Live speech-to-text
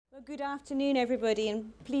Good afternoon, everybody,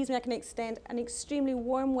 and please I can extend an extremely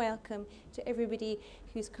warm welcome to everybody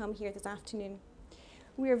who's come here this afternoon.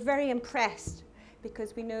 We are very impressed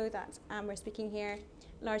because we know that we're speaking here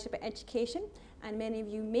largely about education, and many of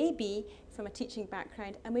you may be from a teaching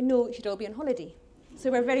background, and we know you should all be on holiday.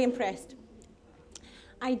 So we're very impressed.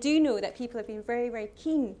 I do know that people have been very, very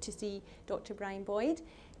keen to see Dr. Brian Boyd,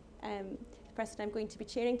 the person I'm going to be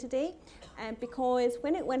chairing today, because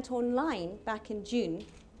when it went online back in June,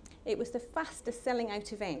 it was the fastest selling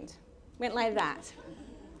out event. Went like that.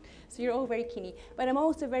 So you're all very keen. But I'm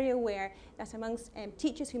also very aware that amongst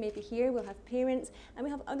teachers who may be here, we'll have parents, and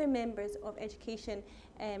we have other members of education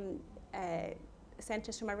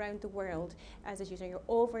centres from around the world. As usual, you're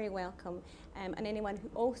all very welcome. And anyone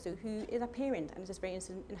who is a parent and is just very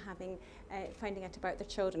interested in finding out about their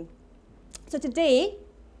children. So today,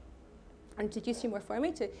 I'll introduce you more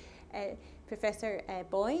formally to Professor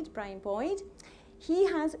Boyd, Brian Boyd. He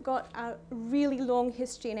has got a really long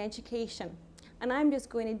history in education, and I'm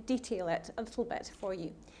just going to detail it a little bit for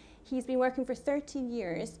you. He's been working for 13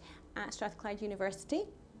 years at Strathclyde University,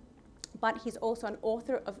 but he's also an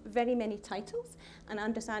author of very many titles, and I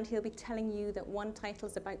understand he'll be telling you that one title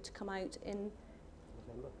is about to come out in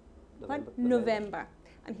November,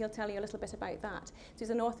 and he'll tell you a little bit about that. So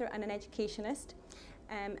he's an author and an educationist,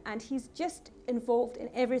 and he's just involved in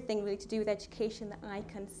everything really to do with education that I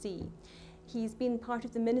can see. He's been part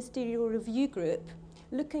of the Ministerial Review Group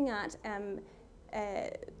looking at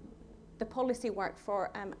the policy work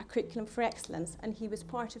for a curriculum for excellence, and he was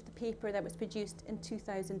part of the paper that was produced in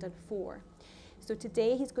 2004. So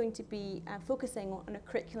today he's going to be focusing on a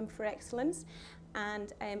curriculum for excellence,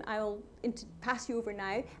 and I'll pass you over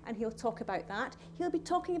now and he'll talk about that. He'll be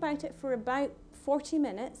talking about it for about 40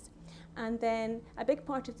 minutes, and then a big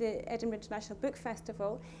part of the Edinburgh International Book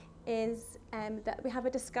Festival is that we have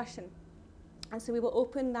a discussion. And so we will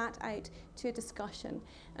open that out to a discussion,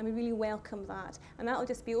 and we really welcome that. And that will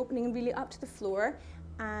just be opening really up to the floor,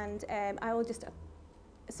 and I will just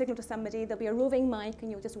signal to somebody, there'll be a roving mic, and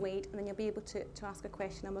you'll just wait, and then you'll be able to ask a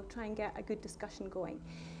question, and we'll try and get a good discussion going.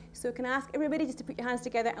 So can I ask everybody just to put your hands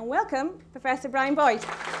together and welcome Professor Brian Boyd.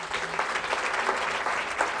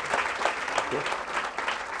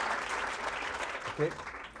 Okay.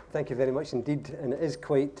 Thank you very much indeed, and it is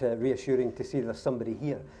quite reassuring to see there's somebody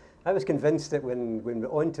here. I was convinced that when we went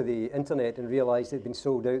onto the internet and realised it had been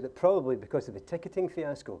sold out, that probably because of the ticketing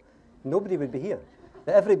fiasco, nobody would be here.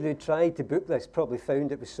 That everybody who tried to book this probably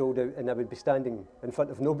found it was sold out, and I would be standing in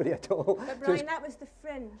front of nobody at all. But Brian, that was the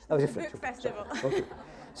Fringe, the book festival. Okay.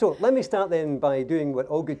 So let me start then by doing what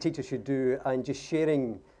all good teachers should do and just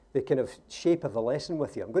sharing the kind of shape of the lesson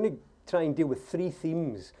with you. I'm going to try and deal with 3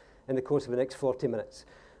 themes in the course of the next 40 minutes.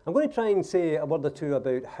 I'm going to try and say a word or two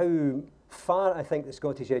about how far I think that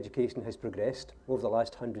Scottish education has progressed over the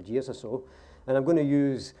last 100 years or so, and I'm going to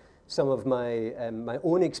use some of my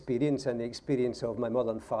own experience and the experience of my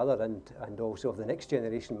mother and father, and also of the next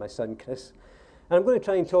generation, my son Chris. And I'm going to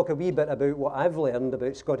try and talk a wee bit about what I've learned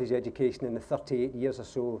about Scottish education in the 38 years or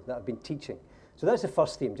so that I've been teaching. So that's the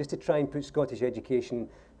first theme, just to try and put Scottish education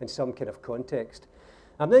in some kind of context.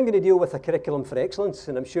 I'm then going to deal with a curriculum for excellence,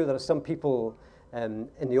 and I'm sure there are some people in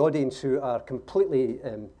the audience who are completely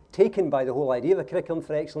taken by the whole idea of a curriculum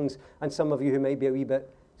for excellence, and some of you who might be a wee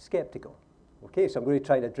bit sceptical. Okay, so I'm going to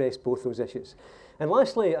try and address both those issues. And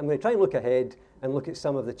lastly, I'm going to try and look ahead and look at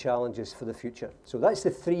some of the challenges for the future. So that's the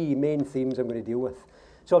 3 main themes I'm going to deal with.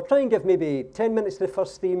 So I'll try and give maybe 10 minutes to the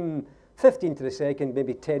first theme, 15 to the second,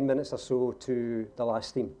 maybe 10 minutes or so to the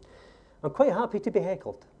last theme. I'm quite happy to be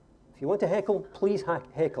heckled. If you want to heckle, please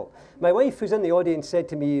heckle. My wife, who's in the audience, said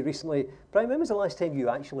to me recently, Brian, when was the last time you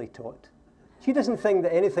actually taught? She doesn't think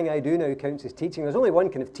that anything I do now counts as teaching. There's only one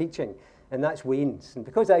kind of teaching, and that's Wayne's. And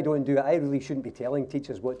because I don't do it, I really shouldn't be telling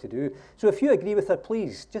teachers what to do. So if you agree with her,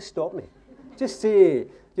 please, just stop me. Just say,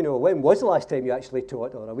 you know, when was the last time you actually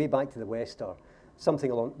taught, or are we back to the West, or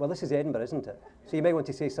something along, well, this is Edinburgh, isn't it? So you might want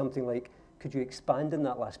to say something like, could you expand on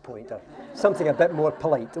that last point, or something a bit more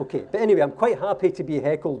polite. Okay, but anyway, I'm quite happy to be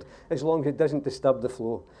heckled as long as it doesn't disturb the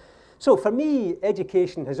flow. So for me,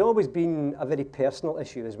 education has always been a very personal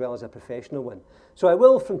issue as well as a professional one. So I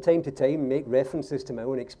will from time to time make references to my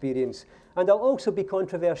own experience, and I'll also be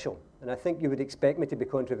controversial. And I think you would expect me to be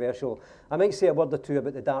controversial. I might say a word or two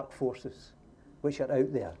about the dark forces which are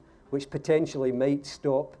out there, which potentially might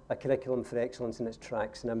stop a curriculum for excellence in its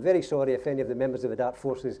tracks. And I'm very sorry if any of the members of the dark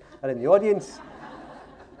forces are in the audience.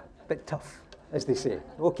 Bit tough, as they say.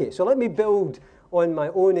 Okay, so let me build on my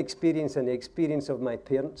own experience and the experience of my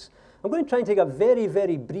parents. I'm going to try and take a very,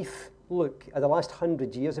 very brief look at the last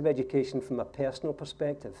 100 years of education from a personal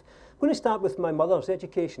perspective. I'm going to start with my mother's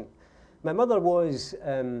education. My mother was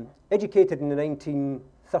educated in the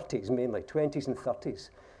 1930s mainly, 20s and 30s.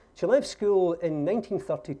 She left school in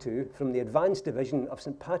 1932 from the Advanced Division of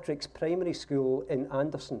St Patrick's Primary School in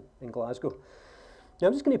Anderson in Glasgow. Now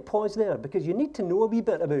I'm just going to pause there because you need to know a wee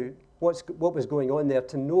bit about what was going on there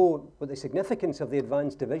to know what the significance of the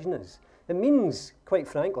Advanced Division is. It means, quite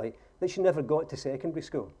frankly, that she never got to secondary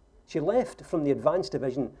school. She left from the Advanced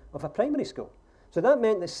Division of a primary school. So that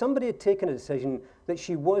meant that somebody had taken a decision that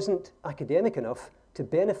she wasn't academic enough to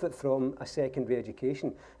benefit from a secondary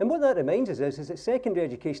education. And what that reminds us is that secondary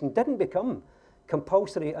education didn't become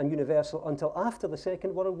compulsory and universal until after the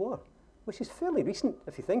Second World War, which is fairly recent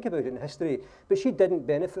if you think about it in history, but she didn't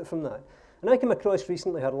benefit from that. And I came across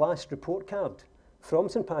recently her last report card from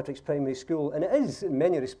St Patrick's Primary School, and it is, in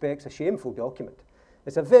many respects, a shameful document.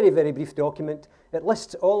 It's a very, very brief document. It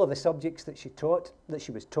lists all of the subjects that she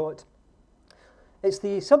was taught. It's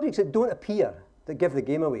the subjects that don't appear that give the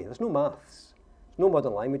game away. There's no maths, no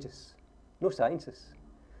modern languages, no sciences.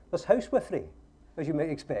 There's housewifery, as you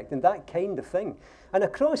might expect, and that kind of thing. And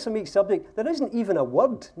across from each subject, there isn't even a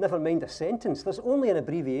word, never mind a sentence. There's only an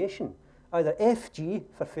abbreviation, either FG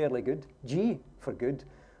for fairly good, G for good,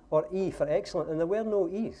 or E for excellent, and there were no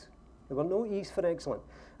E's. There were no E's for excellent.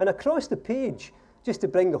 And across the page, just to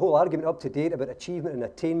bring the whole argument up to date about achievement and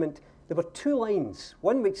attainment, there were two lines,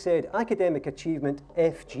 one which said academic achievement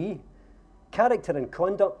FG, character and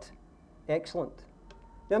conduct excellent.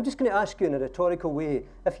 Now I'm just going to ask you in a rhetorical way,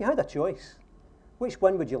 if you had a choice, which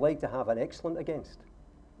one would you like to have an excellent against?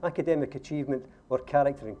 Academic achievement or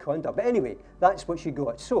character and conduct? But anyway, that's what she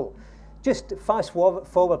got. So just fast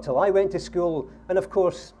forward till I went to school, and of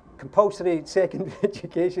course compulsory secondary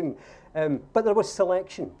education, but there was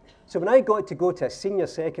selection. So when I got to go to a senior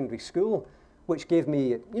secondary school, which gave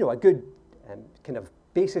me, a good kind of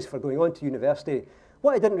basis for going on to university,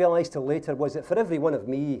 what I didn't realise till later was that for every one of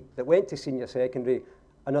me that went to senior secondary,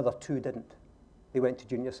 another two didn't. They went to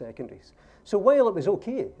junior secondaries. So while it was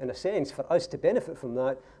okay, in a sense, for us to benefit from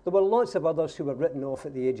that, there were lots of others who were written off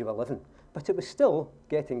at the age of 11. But it was still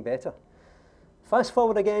getting better. Fast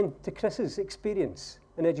forward again to Chris's experience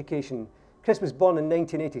in education. Chris was born in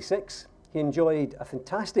 1986. He enjoyed a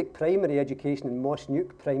fantastic primary education in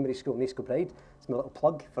Mossneuk Primary School in East Kilbride. It's my little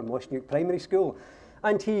plug for Mossneuk Primary School.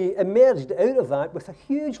 And he emerged out of that with a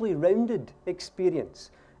hugely rounded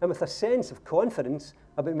experience and with a sense of confidence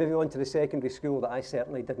about moving on to the secondary school that I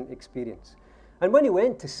certainly didn't experience. And when he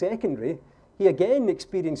went to secondary, he again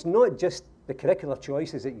experienced not just the curricular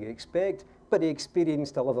choices that you expect, but he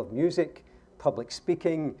experienced a love of music, public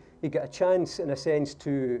speaking. He got a chance, in a sense,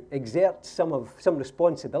 to exert some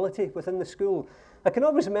responsibility within the school. I can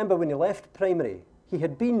always remember when he left primary, he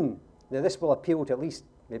had been, now this will appeal to at least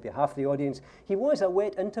maybe half the audience, he was a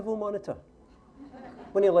wet interval monitor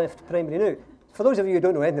when he left primary. Now, for those of you who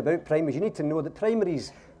don't know anything about primaries, you need to know that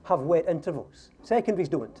primaries have wet intervals. Secondaries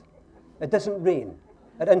don't. It doesn't rain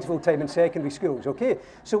at interval time in secondary schools, okay?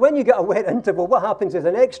 So when you get a wet interval, what happens is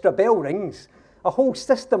an extra bell rings, a whole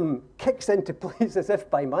system kicks into place as if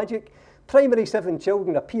by magic. Primary 7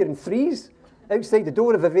 children appear in threes outside the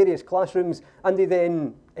door of the various classrooms, and they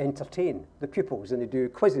then entertain the pupils, and they do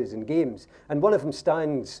quizzes and games. And one of them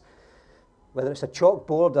stands, whether it's a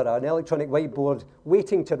chalkboard or an electronic whiteboard,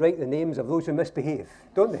 waiting to write the names of those who misbehave,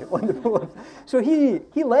 don't they, on the board? So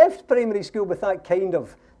he left primary school with that kind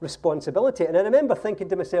of responsibility. And I remember thinking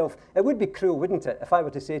to myself, it would be cruel, wouldn't it, if I were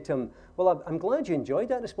to say to him, well, I'm glad you enjoyed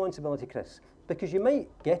that responsibility, Chris, because you might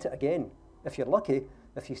get it again, if you're lucky,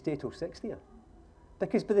 if you stay till 60.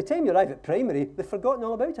 Because by the time you arrive at primary, they've forgotten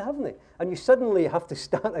all about it, haven't they? And you suddenly have to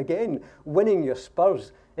start again, winning your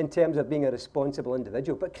spurs in terms of being a responsible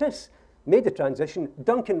individual. But Chris made the transition.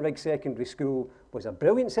 Duncan Riggs Secondary School was a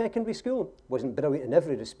brilliant secondary school. Wasn't brilliant in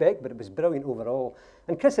every respect, but it was brilliant overall.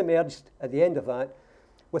 And Chris emerged at the end of that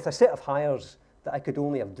with a set of hires that I could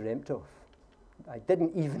only have dreamt of. I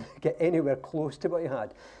didn't even get anywhere close to what he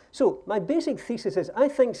had. So my basic thesis is I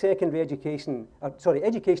think education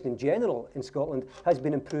in general in Scotland has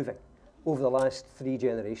been improving over the last 3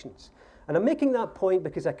 generations. And I'm making that point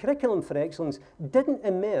because a curriculum for excellence didn't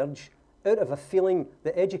emerge out of a feeling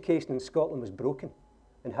that education in Scotland was broken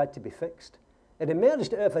and had to be fixed. It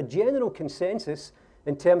emerged out of a general consensus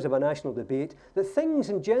in terms of a national debate that things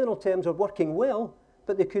in general terms are working well,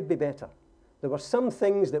 but they could be better. There were some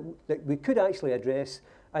things that we could actually address,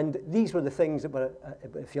 and these were the things that were,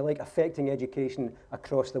 if you like, affecting education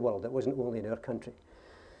across the world. It wasn't only in our country.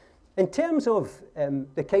 In terms of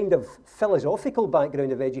the kind of philosophical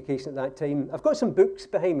background of education at that time, I've got some books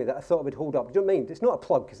behind me that I thought I would hold up. Don't mind, it's not a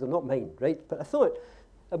plug because they're not mine, right? But I thought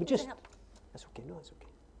I would just... That's okay, no, that's okay.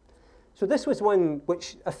 So this was one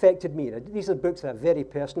which affected me. Now, these are books that are very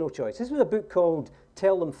personal choice. This was a book called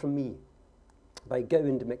Tell Them From Me by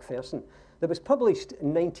Gowand Macpherson that was published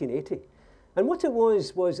in 1980. And what it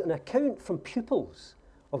was an account from pupils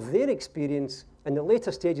of their experience in the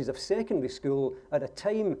later stages of secondary school at a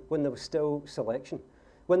time when there was still selection.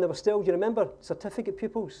 When there were still, do you remember, certificate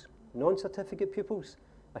pupils, non-certificate pupils,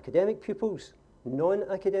 academic pupils,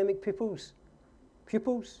 non-academic pupils,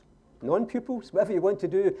 pupils, non-pupils, whatever you want to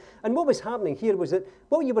do. And what was happening here was that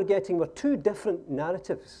what you were getting were two different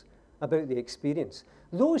narratives about the experience.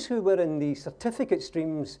 Those who were in the certificate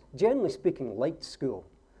streams, generally speaking, liked school.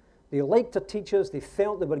 They liked their teachers, they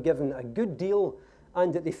felt they were given a good deal,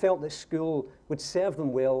 and that they felt that school would serve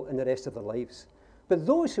them well in the rest of their lives. But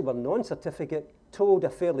those who were non-certificate told a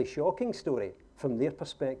fairly shocking story from their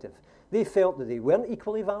perspective. They felt that they weren't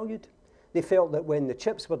equally valued. They felt that when the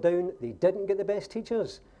chips were down, they didn't get the best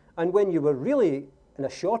teachers. And when you were really in a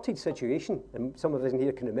shortage situation, and some of us in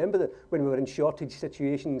here can remember that when we were in shortage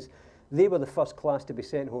situations, they were the first class to be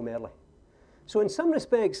sent home early. So in some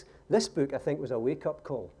respects, this book, I think, was a wake-up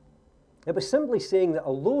call. It was simply saying that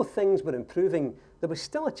although things were improving, there was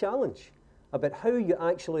still a challenge about how you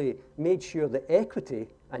actually made sure that equity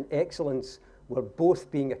and excellence were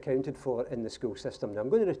both being accounted for in the school system. Now, I'm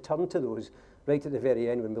going to return to those right at the very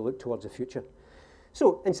end when we look towards the future.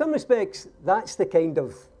 So, in some respects, that's the kind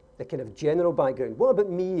of general background. What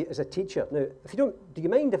about me as a teacher? Now, if you don't, do you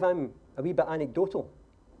mind if I'm a wee bit anecdotal?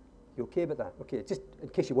 You okay about that? Okay, just in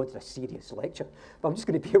case you wanted a serious lecture, but I'm just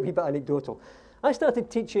going to be a wee bit anecdotal. I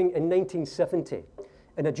started teaching in 1970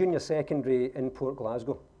 in a junior secondary in Port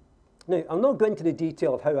Glasgow. Now, I'll not go into the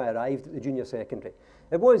detail of how I arrived at the junior secondary.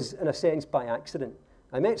 It was, in a sense, by accident.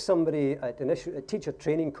 I met somebody at teacher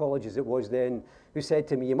training college, as it was then, who said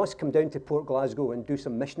to me, you must come down to Port Glasgow and do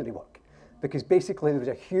some missionary work. Because basically there was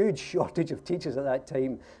a huge shortage of teachers at that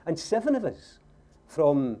time. And 7 of us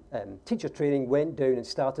from teacher training went down and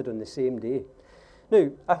started on the same day. Now,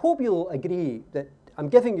 I hope you'll agree that I'm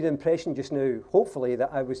giving you the impression just now, hopefully, that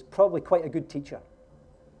I was probably quite a good teacher.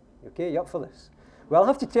 Okay, you up for this? Well, I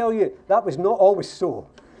have to tell you, that was not always so.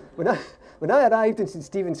 When I arrived in St.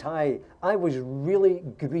 Stephen's High, I was really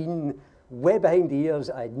green, wet behind the ears.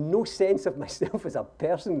 I had no sense of myself as a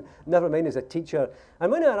person, never mind as a teacher. And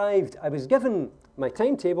when I arrived, I was given my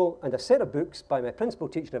timetable and a set of books by my principal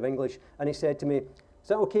teacher of English, and he said to me, is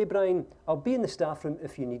that okay, Brian? I'll be in the staff room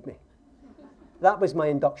if you need me. That was my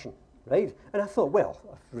induction, right? And I thought, well,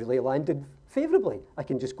 I've really landed favourably. I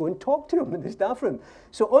can just go and talk to them in the staff room.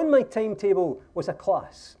 So on my timetable was a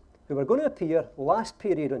class who were going to appear last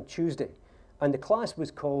period on Tuesday, and the class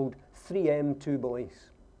was called 3M 2 Boys.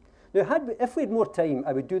 Now, if we had more time,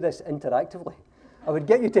 I would do this interactively. I would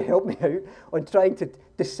get you to help me out on trying to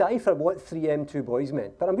decipher what 3M 2 Boys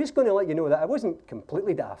meant. But I'm just going to let you know that I wasn't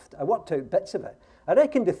completely daft. I worked out bits of it. I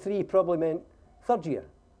reckon the 3 probably meant third year.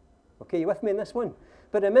 Okay, you with me in this one?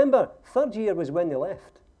 But remember, third year was when they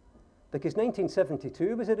left. Because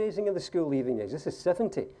 1972 was the raising of the school leaving age. This is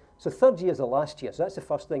 70. So third year is the last year. So that's the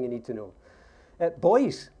first thing you need to know.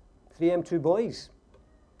 Boys, 3M 2 Boys.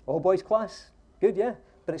 All boys class. Good, yeah?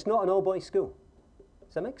 But it's not an all-boys school.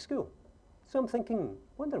 It's a mixed school. So I'm thinking,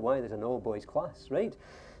 wonder why there's an all-boys class, right?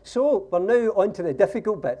 So we're now on to the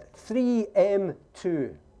difficult bit.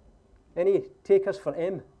 3M2. Any takers for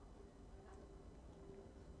M?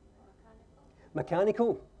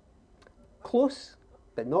 Mechanical. Close,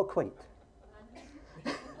 but not quite.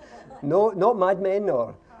 No, not madmen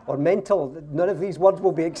or mental. None of these words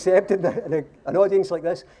will be accepted in an audience like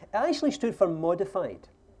this. It actually stood for modified.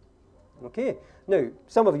 Okay, now,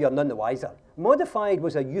 some of you are none the wiser. Modified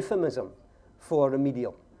was a euphemism for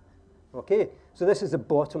remedial. Okay, so this is the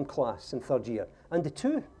bottom class in third year. And the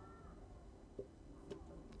 2,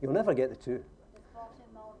 you'll never get the 2. The bottom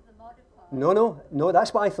of the modified. No,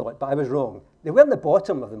 that's what I thought, but I was wrong. They weren't the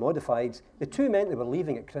bottom of the modifieds. The 2 meant they were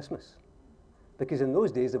leaving at Christmas. Because in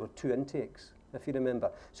those days, there were 2 intakes, if you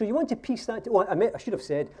remember. So you want to piece that, I should have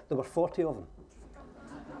said there were 40 of them.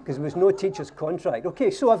 Because there was no teacher's contract. Okay,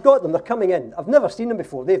 so I've got them, they're coming in. I've never seen them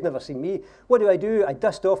before, they've never seen me. What do? I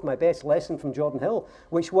dust off my best lesson from Jordan Hill,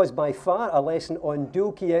 which was by far a lesson on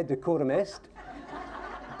Dulci et Decorum Est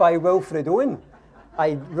by Wilfred Owen.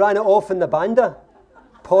 I ran it off in the banda,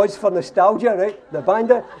 pause for nostalgia, right? The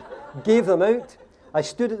banda, gave them out. I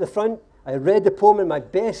stood at the front, I read the poem in my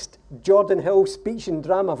best Jordan Hill speech and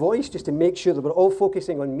drama voice, just to make sure they were all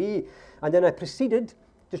focusing on me. And then I proceeded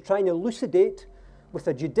to try and elucidate with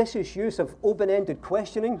a judicious use of open-ended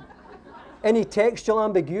questioning any textual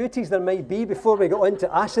ambiguities there might be before we got into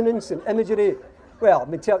assonance and imagery. Well,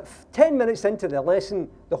 10 minutes into the lesson,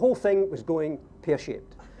 the whole thing was going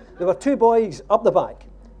pear-shaped. There were 2 boys up the back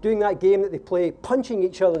doing that game that they play, punching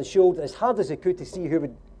each other in the shoulder as hard as they could to see who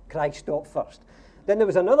would cry stop first. Then there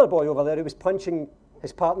was another boy over there who was punching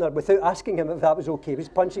his partner without asking him if that was okay. He was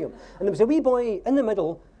punching him. And there was a wee boy in the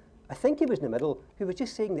middle, I think he was in the middle, who was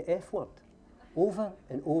just saying the F word over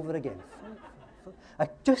and over again.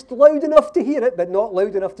 Just loud enough to hear it, but not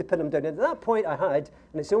loud enough to pin him down. And at that point I had,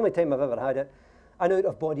 and it's the only time I've ever had it, an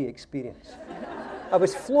out-of-body experience. I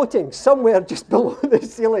was floating somewhere just below the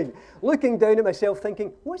ceiling, looking down at myself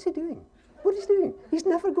thinking, what's he doing? What is he doing? He's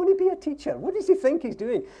never going to be a teacher. What does he think he's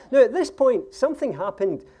doing? Now, at this point, something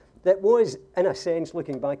happened that was, in a sense,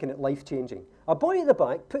 looking back on it, life-changing. A boy at the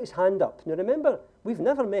back put his hand up. Now, remember, we've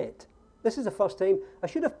never met. This is the first time. I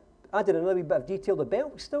should have added another wee bit of detail. The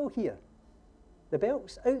belt's still here. The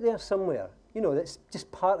belt's out there somewhere. You know, that's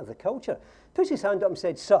just part of the culture. Puts his hand up and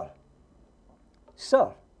said, sir.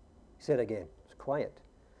 Sir, he said again. It's quiet.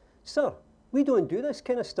 Sir, we don't do this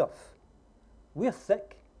kind of stuff. We're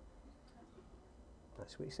thick.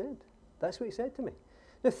 That's what he said. That's what he said to me.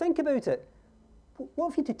 Now, think about it. What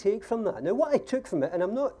have you to take from that? Now, what I took from it, and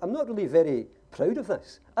I'm not really very proud of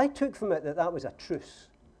this, I took from it that that was a truce.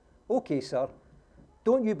 Okay, sir,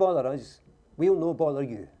 don't you bother us. We'll no bother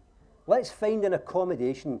you. Let's find an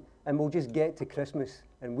accommodation and we'll just get to Christmas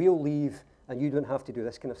and we'll leave and you don't have to do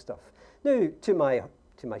this kind of stuff. Now, to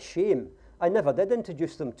my shame, I never did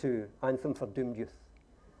introduce them to Anthem for Doomed Youth.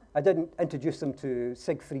 I didn't introduce them to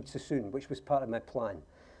Siegfried Sassoon, which was part of my plan.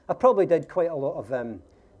 I probably did quite a lot of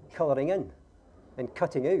colouring in and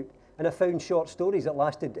cutting out, and I found short stories that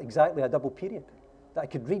lasted exactly a double period that I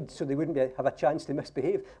could read so they wouldn't have a chance to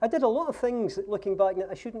misbehave. I did a lot of things, looking back, that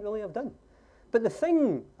I shouldn't really have done. But the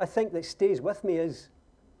thing I think that stays with me is,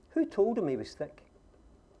 who told him he was thick?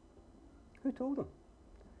 Who told him?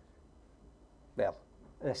 Well,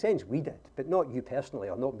 in a sense, we did, but not you personally,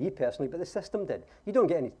 or not me personally, but the system did. You don't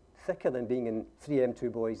get any thicker than being in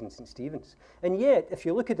 3M2 Boys in St Stephen's. And yet, if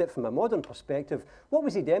you look at it from a modern perspective, what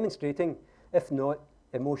was he demonstrating, if not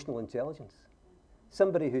emotional intelligence?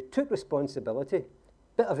 Somebody who took responsibility,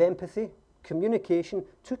 bit of empathy, communication,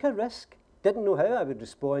 took a risk, didn't know how I would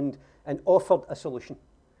respond, and offered a solution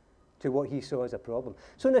to what he saw as a problem.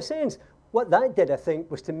 So in a sense, what that did, I think,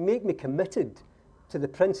 was to make me committed to the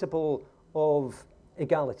principle of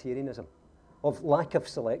egalitarianism, of lack of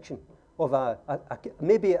selection, of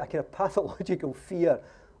maybe a kind of pathological fear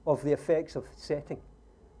of the effects of setting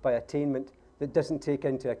by attainment that doesn't take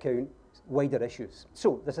into account wider issues.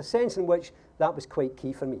 So there's a sense in which that was quite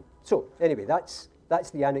key for me. So anyway, that's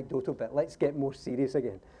the anecdotal bit. Let's get more serious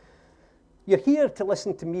again. You're here to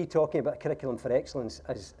listen to me talking about curriculum for excellence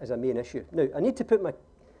as a main issue. Now, I need to put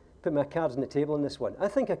my cards on the table on this one. I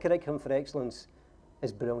think a curriculum for excellence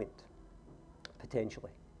is brilliant,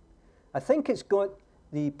 potentially. I think it's got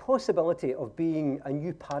the possibility of being a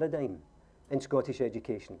new paradigm in Scottish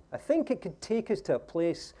education. I think it could take us to a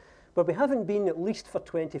place where we haven't been at least for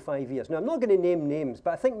 25 years. Now, I'm not going to name names,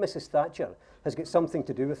 but I think Mrs. Thatcher has got something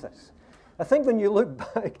to do with this. I think when you look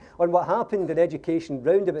back on what happened in education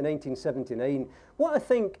round about 1979, what I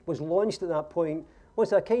think was launched at that point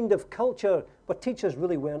was a kind of culture where teachers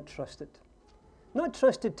really weren't trusted. Not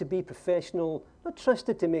trusted to be professional, not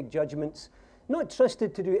trusted to make judgments, not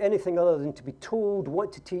trusted to do anything other than to be told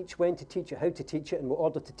what to teach, when to teach it, how to teach it, and what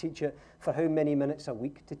order to teach it, for how many minutes a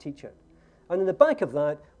week to teach it. And in the back of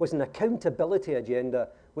that was an accountability agenda,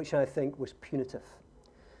 which I think was punitive.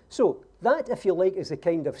 So that, if you like, is a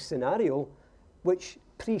kind of scenario which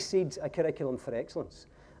precedes a curriculum for excellence.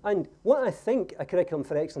 And what I think a curriculum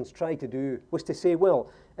for excellence tried to do was to say,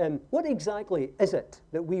 well, what exactly is it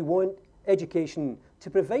that we want education to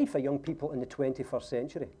provide for young people in the 21st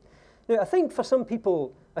century? Now, I think for some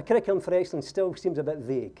people, a curriculum for excellence still seems a bit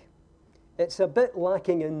vague. It's a bit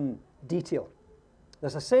lacking in detail.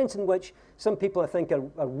 There's a sense in which some people, I think,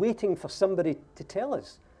 are waiting for somebody to tell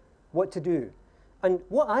us what to do. And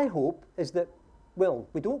what I hope is that, well,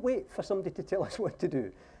 we don't wait for somebody to tell us what to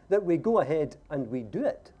do, that we go ahead and we do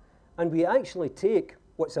it. And we actually take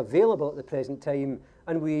what's available at the present time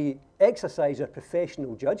and we exercise our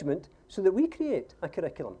professional judgment so that we create a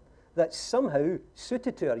curriculum that's somehow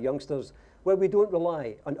suited to our youngsters, where we don't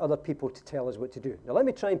rely on other people to tell us what to do. Now, let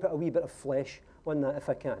me try and put a wee bit of flesh on that if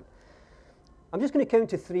I can. I'm just going to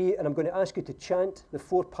count to 3 and I'm going to ask you to chant the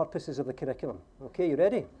 4 purposes of the curriculum. Okay, you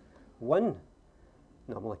ready? 1.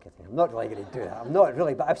 No, I'm only kidding. I'm not really going to do that. I'm not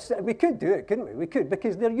really, but we could do it, couldn't we? We could,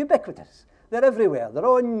 because they're ubiquitous. They're everywhere. They're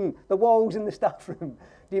on the walls in the staff room.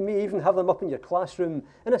 You may even have them up in your classroom.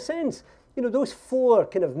 In a sense, you know, those 4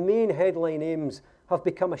 kind of main headline aims have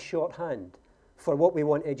become a shorthand for what we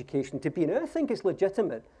want education to be. Now, I think it's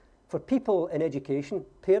legitimate for people in education,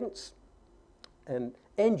 parents,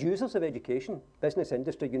 end users of education, business,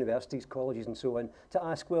 industry, universities, colleges and so on, to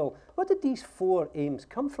ask, well, where did these 4 aims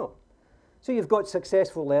come from? So you've got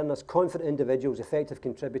successful learners, confident individuals, effective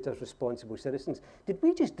contributors, responsible citizens. Did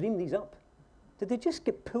we just dream these up? Did they just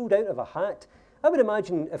get pulled out of a hat? I would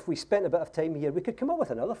imagine if we spent a bit of time here, we could come up with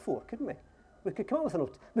another 4, couldn't we? We could come up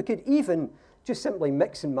with we could even just simply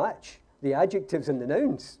mix and match the adjectives and the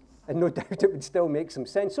nouns, and no doubt it would still make some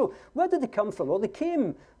sense. So where did they come from? Well, they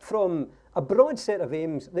came from a broad set of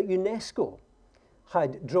aims that UNESCO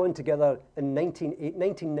had drawn together in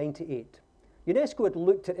 1998. UNESCO had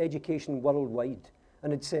looked at education worldwide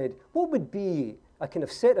and had said, what would be a kind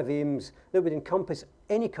of set of aims that would encompass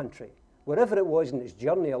any country, wherever it was in its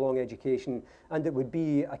journey along education, and it would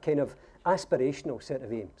be a kind of aspirational set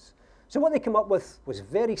of aims. So what they came up with was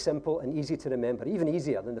very simple and easy to remember, even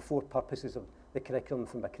easier than the 4 purposes of the curriculum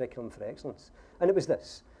from a Curriculum for Excellence. And it was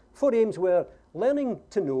this. 4 aims were learning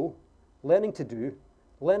to know, learning to do,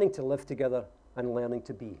 learning to live together, and learning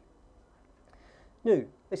to be. Now,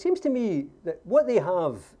 it seems to me that what they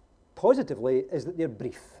have positively is that they're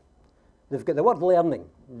brief. They've got the word learning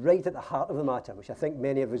right at the heart of the matter, which I think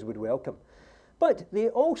many of us would welcome. But they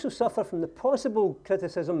also suffer from the possible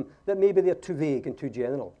criticism that maybe they're too vague and too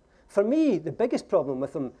general. For me, the biggest problem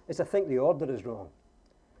with them is I think the order is wrong.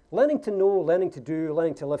 Learning to know, learning to do,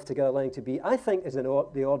 learning to live together, learning to be, I think is the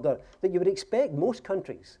order that you would expect most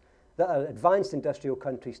countries that are advanced industrial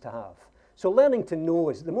countries to have. So learning to know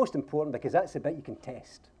is the most important because that's the bit you can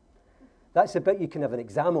test. That's the bit you can have an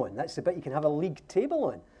exam on. That's the bit you can have a league table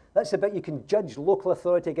on. That's the bit you can judge local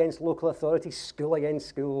authority against local authority, school against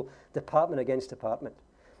school, department against department.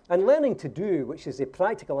 And learning to do, which is the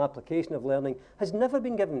practical application of learning, has never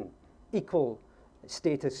been given equal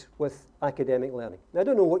status with academic learning. Now, I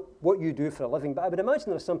don't know what you do for a living, but I would imagine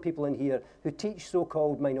there are some people in here who teach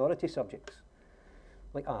so-called minority subjects,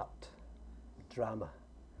 like art, drama,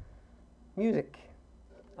 music,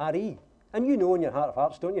 RE. And you know in your heart of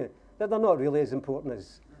hearts, don't you, that they're not really as important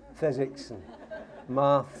as physics and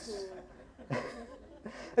maths.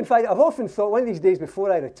 In fact, I've often thought one of these days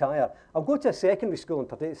before I retire, I'll go to a secondary school,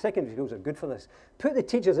 and secondary schools are good for this, put the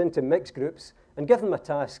teachers into mixed groups and give them a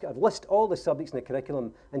task. I'd list all the subjects in the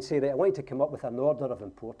curriculum and say, right, I want you to come up with an order of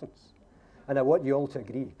importance. And I want you all to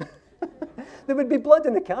agree. There would be blood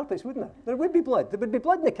in the carpets, wouldn't there? There would be blood. There would be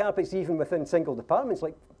blood in the carpets even within single departments.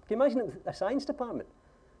 Like, can you imagine a science department?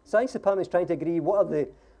 Science department's trying to agree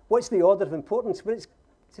what's the order of importance. Well, it's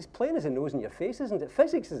as plain as a nose in your face, isn't it?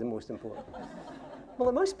 Physics is the most important. Well,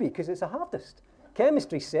 it must be, because it's the hardest.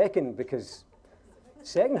 Chemistry's second, because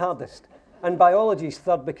second hardest. And biology's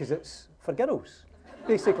third, because it's for girls,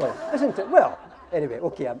 basically, isn't it? Well, anyway,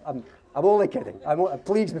 okay, I'm only kidding.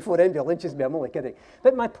 Please, before anybody lynches me, I'm only kidding.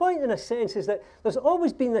 But my point, in a sense, is that there's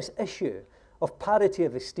always been this issue of parity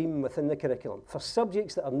of esteem within the curriculum for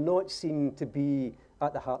subjects that are not seen to be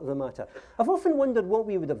at the heart of the matter. I've often wondered what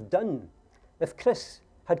we would have done if Chris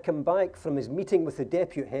had come back from his meeting with the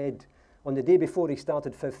deputy head on the day before he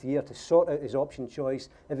started 5th year to sort out his option choice,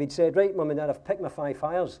 if he'd said, right, Mum and Dad, I've picked my 5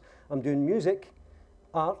 hires. I'm doing music,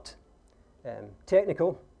 art,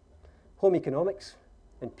 technical, home economics,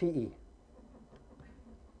 and PE.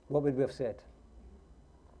 What would we have said?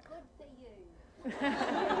 Good for you.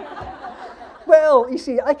 Well, you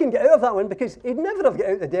see, I can get out of that one because he'd never have got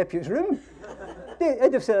out of the deputy's room.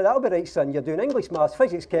 They'd have said, that'll be right, son, you're doing English, maths,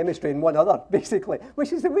 physics, chemistry, and one other, basically,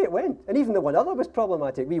 which is the way it went. And even the one other was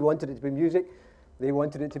problematic. We wanted it to be music. They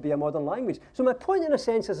wanted it to be a modern language. So my point, in a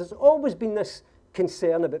sense, is there's always been this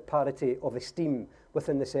concern about parity of esteem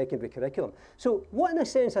within the secondary curriculum. So what, in a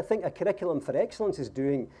sense, I think a curriculum for excellence is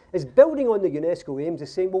doing is building on the UNESCO aims,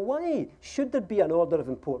 is saying, well, why should there be an order of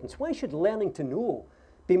importance? Why should learning to know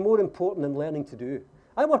be more important than learning to do?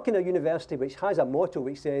 I work in a university which has a motto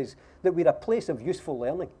which says that we're a place of useful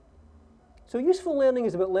learning. So useful learning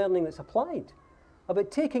is about learning that's applied,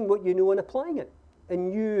 about taking what you know and applying it in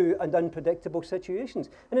new and unpredictable situations.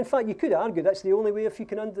 And in fact, you could argue that's the only way if you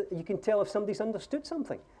can tell if somebody's understood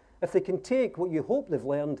something, if they can take what you hope they've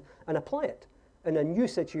learned and apply it in a new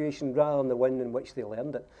situation rather than the one in which they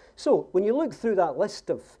learned it. So when you look through that list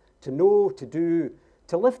of to know, to do,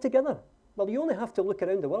 to live together, well, you only have to look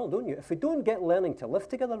around the world, don't you? If we don't get learning to live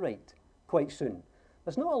together right quite soon,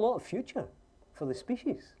 there's not a lot of future for the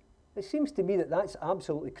species. It seems to me that that's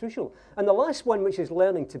absolutely crucial. And the last one, which is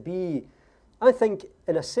learning to be, I think,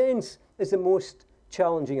 in a sense, is the most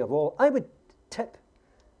challenging of all. I would tip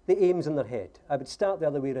the aims on their head. I would start the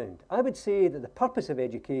other way around. I would say that the purpose of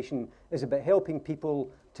education is about helping people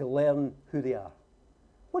to learn who they are.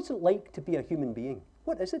 What's it like to be a human being?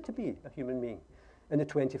 What is it to be a human being in the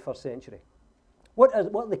 21st century? What are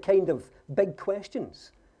the kind of big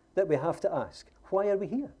questions that we have to ask? Why are we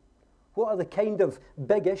here? What are the kind of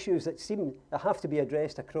big issues that have to be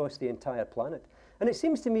addressed across the entire planet? And it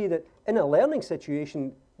seems to me that in a learning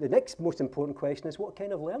situation, the next most important question is, what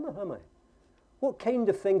kind of learner am I? What kind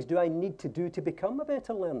of things do I need to do to become a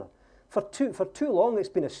better learner? For too long, it's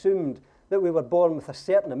been assumed that we were born with a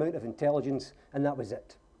certain amount of intelligence, and that was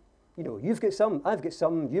it. You know, you've got some, I've got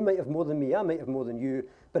some, you might have more than me, I might have more than you,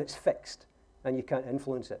 but it's fixed, and you can't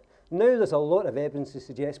influence it. Now there's a lot of evidence to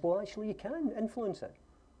suggest, well, actually, you can influence it.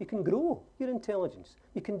 You can grow your intelligence.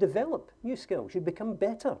 You can develop new skills. You become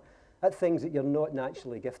better at things that you're not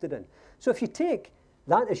naturally gifted in. So if you take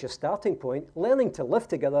that as your starting point, learning to live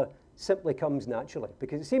together simply comes naturally,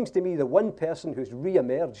 because it seems to me the one person who's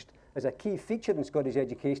re-emerged as a key feature in Scottish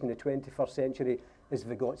education in the 21st century is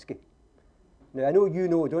Vygotsky. Now, I know you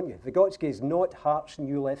know, don't you? Vygotsky is not Hearts'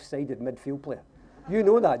 new left-sided midfield player. You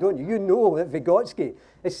know that, don't you? You know that Vygotsky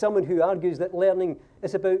is someone who argues that learning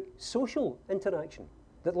is about social interaction,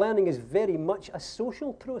 that learning is very much a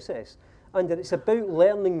social process, and that it's about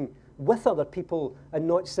learning with other people and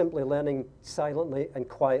not simply learning silently and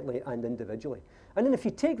quietly and individually. And then if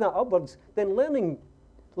you take that upwards, then learning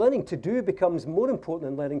to do becomes more important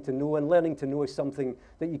than learning to know, and learning to know is something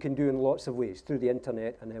that you can do in lots of ways, through the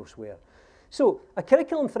internet and elsewhere. So a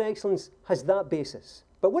curriculum for excellence has that basis.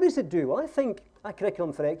 But what does it do? Well, I think a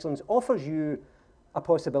curriculum for excellence offers you a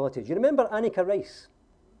possibility. Do you remember Anneka Rice?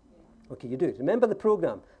 Okay, you do. Remember the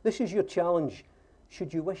programme. This is your challenge,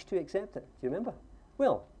 should you wish to accept it. Do you remember?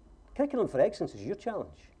 Well, curriculum for excellence is your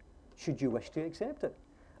challenge, should you wish to accept it.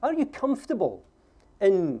 Are you comfortable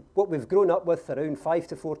in what we've grown up with around 5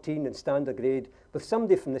 to 14 in standard grade, with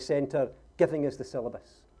somebody from the centre giving us the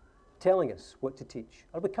syllabus, telling us what to teach?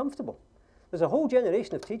 Are we comfortable? There's a whole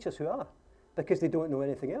generation of teachers who are, because they don't know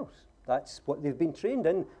anything else. That's what they've been trained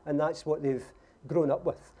in, and that's what they've grown up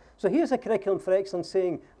with. So here's a curriculum for excellence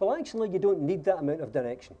saying, well, actually, you don't need that amount of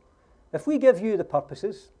direction. If we give you the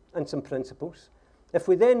purposes and some principles, if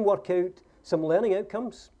we then work out some learning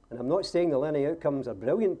outcomes, and I'm not saying the learning outcomes are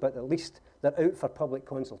brilliant, but at least they're out for public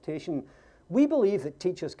consultation, we believe that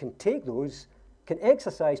teachers can take those, can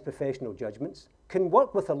exercise professional judgments, can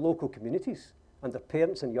work with their local communities and their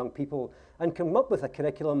parents and young people, and come up with a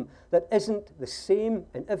curriculum that isn't the same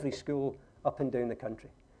in every school up and down the country.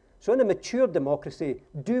 So in a mature democracy,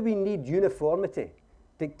 do we need uniformity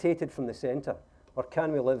dictated from the centre, or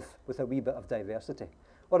can we live with a wee bit of diversity?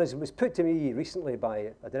 Or as it was put to me recently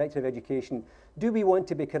by a director of education, do we want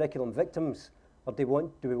to be curriculum victims, or do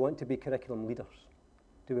we want to be curriculum leaders?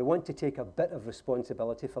 Do we want to take a bit of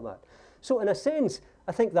responsibility for that? So in a sense,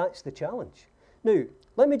 I think that's the challenge. Now,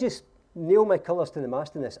 let me just nail my colours to the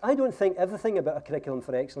mast in this. I don't think everything about a curriculum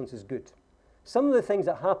for excellence is good. Some of the things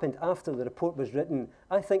that happened after the report was written,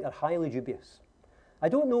 I think, are highly dubious. I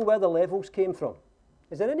don't know where the levels came from.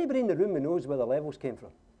 Is there anybody in the room who knows where the levels came from?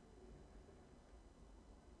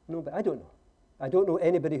 No, but I don't know. I don't know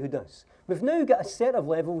anybody who does. We've now got a set of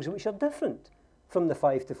levels which are different from the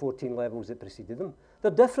 5 to 14 levels that preceded them.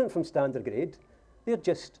 They're different from standard grade. They're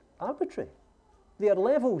just arbitrary. They are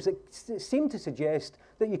levels that seem to suggest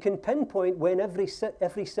that you can pinpoint when every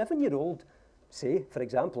 7-year-old, say, for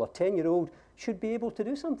example, a 10-year-old, should be able to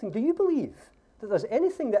do something. Do you believe that there's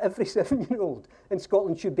anything that every 7-year-old in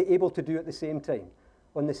Scotland should be able to do at the same time,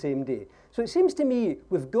 on the same day? So it seems to me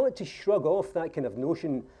we've got to shrug off that kind of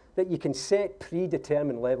notion that you can set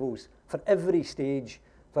predetermined levels for every stage,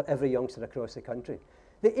 for every youngster across the country.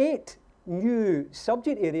 The 8 new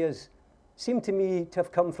subject areas seem to me to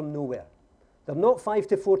have come from nowhere. They're not 5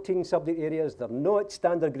 to 14 subject areas, they're not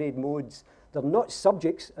standard grade modes, they're not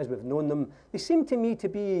subjects as we've known them. They seem to me to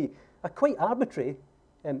be a quite arbitrary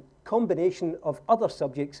combination of other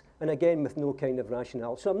subjects, and again with no kind of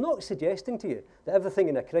rationale. So I'm not suggesting to you that everything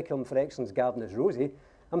in a curriculum for excellence garden is rosy.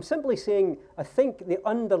 I'm simply saying I think the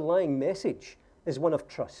underlying message is one of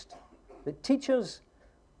trust, that teachers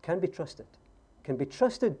can be trusted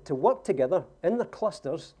to work together in their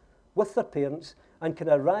clusters with their parents and can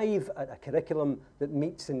arrive at a curriculum that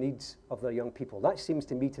meets the needs of their young people. That seems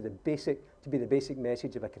to me to be the basic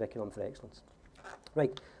message of a curriculum for excellence.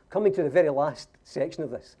 Right, coming to the very last section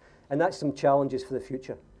of this, and that's some challenges for the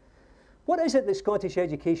future. What is it that Scottish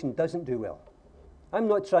education doesn't do well? I'm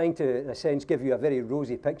not trying to, in a sense, give you a very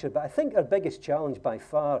rosy picture, but I think our biggest challenge by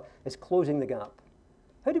far is closing the gap.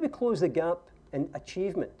 How do we close the gap in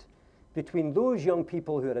achievement between those young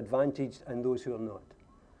people who are advantaged and those who are not?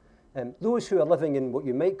 Those who are living in what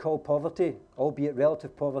you might call poverty, albeit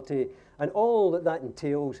relative poverty, and all that that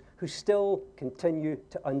entails, who still continue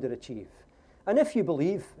to underachieve. And if you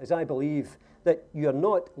believe, as I believe, that you're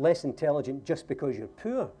not less intelligent just because you're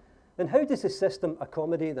poor, then how does the system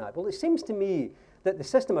accommodate that? Well, it seems to me that the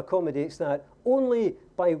system accommodates that only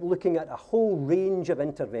by looking at a whole range of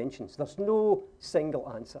interventions. There's no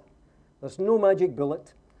single answer. There's no magic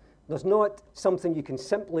bullet. There's not something you can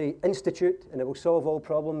simply institute and it will solve all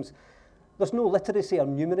problems. There's no literacy or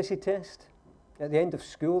numeracy test at the end of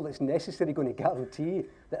school that's necessarily going to guarantee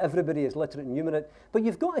that everybody is literate and numerate. But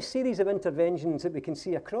you've got a series of interventions that we can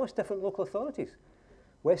see across different local authorities.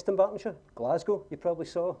 Western Bartonshire, Glasgow, you probably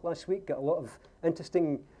saw last week, got a lot of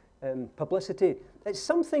interesting publicity. It's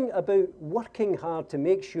something about working hard to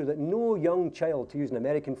make sure that no young child, to use an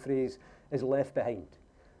American phrase, is left behind.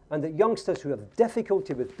 And that youngsters who have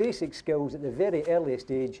difficulty with basic skills at the very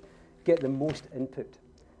earliest age get the most input.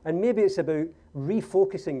 And maybe it's about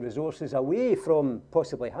refocusing resources away from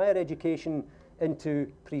possibly higher education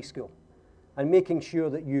into preschool and making sure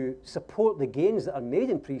that you support the gains that are made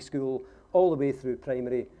in preschool all the way through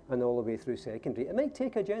primary and all the way through secondary. It might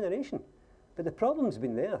take a generation, but the problem's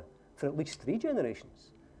been there for at least 3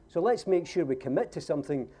 generations. So let's make sure we commit to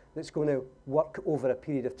something that's going to work over a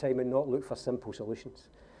period of time and not look for simple solutions.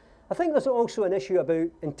 I think there's also an issue about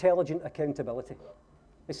intelligent accountability.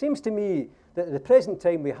 It seems to me that at the present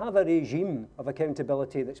time we have a regime of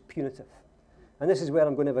accountability that's punitive. And this is where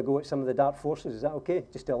I'm going to have a go at some of the dark forces. Is that okay?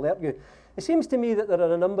 Just to alert you. It seems to me that there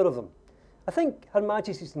are a number of them. I think Her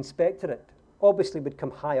Majesty's Inspectorate obviously would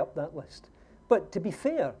come high up that list. But to be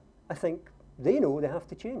fair, I think they know they have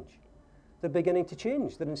to change. They're beginning to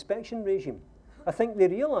change their inspection regime. I think they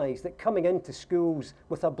realise that coming into schools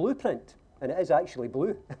with a blueprint, and it is actually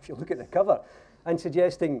blue if you look at the cover, and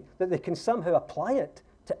suggesting that they can somehow apply it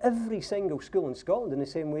to every single school in Scotland in the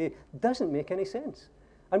same way doesn't make any sense.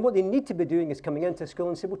 And what they need to be doing is coming into school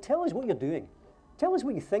and say, well, tell us what you're doing. Tell us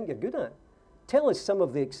what you think you're good at. Tell us some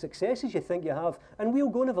of the successes you think you have, and we'll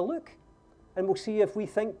go and have a look. And we'll see if we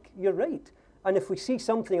think you're right. And if we see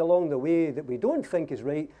something along the way that we don't think is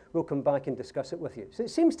right, we'll come back and discuss it with you. So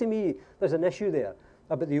it seems to me there's an issue there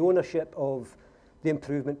about the ownership of the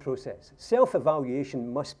improvement process.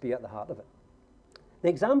 Self-evaluation must be at the heart of it. The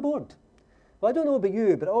exam board. Well, I don't know about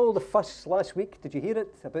you, but all the fuss last week, did you hear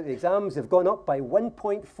it, about the exams have gone up by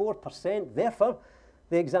 1.4%. Therefore,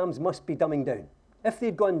 the exams must be dumbing down. If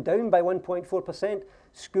they'd gone down by 1.4%,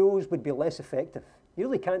 schools would be less effective. You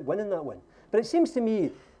really can't win in that one. But it seems to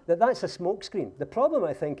me that that's a smokescreen. The problem,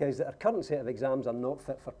 I think, is that our current set of exams are not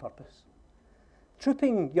fit for purpose.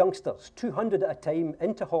 Trooping youngsters, 200 at a time,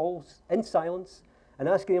 into halls, in silence, and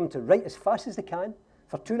asking them to write as fast as they can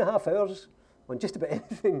for 2.5 hours on just about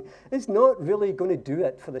anything is not really going to do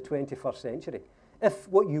it for the 21st century. If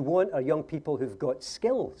what you want are young people who've got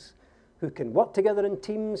skills, who can work together in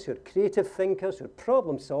teams, who are creative thinkers, who are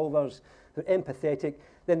problem solvers, who are empathetic,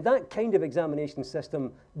 then that kind of examination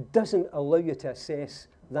system doesn't allow you to assess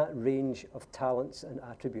that range of talents and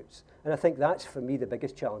attributes. And I think that's, for me, the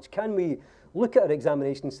biggest challenge. Can we look at our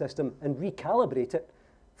examination system and recalibrate it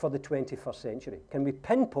for the 21st century? Can we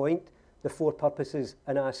pinpoint the 4 purposes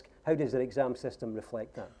and ask, how does our exam system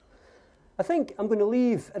reflect that? I think I'm going to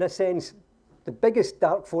leave, in a sense, the biggest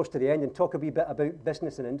dark force to the end and talk a wee bit about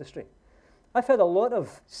business and industry. I've had a lot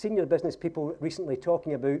of senior business people recently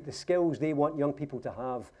talking about the skills they want young people to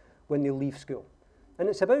have when they leave school. And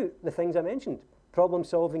it's about the things I mentioned: problem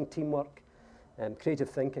solving, teamwork, creative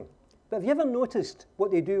thinking. But have you ever noticed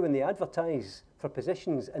what they do when they advertise for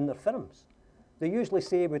positions in their firms? They usually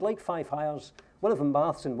say, we'd like 5 hires, 1 of them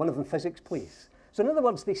maths and 1 of them physics, please. So in other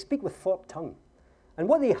words, they speak with forked tongue. And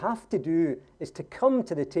what they have to do is to come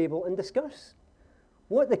to the table and discuss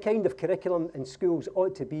what the kind of curriculum in schools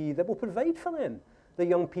ought to be that will provide for them the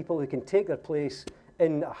young people who can take their place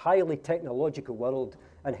in a highly technological world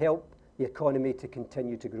and help the economy to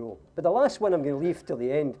continue to grow. But the last one I'm going to leave till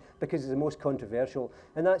the end because it's the most controversial,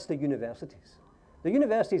 and that's the universities. The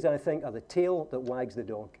universities, I think, are the tail that wags the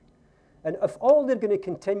dog. And if all they're going to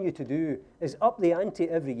continue to do is up the ante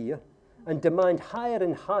every year and demand higher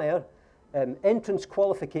and higher entrance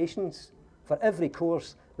qualifications for every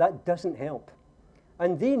course, that doesn't help.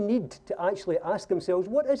 And they need to actually ask themselves,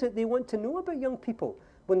 what is it they want to know about young people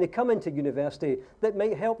when they come into university that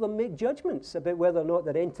might help them make judgments about whether or not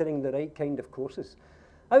they're entering the right kind of courses?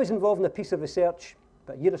 I was involved in a piece of research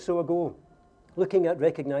about a year or so ago looking at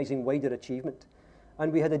recognising wider achievement.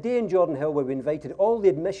 And we had a day in Jordan Hill where we invited all the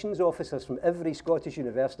admissions officers from every Scottish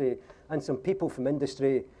university and some people from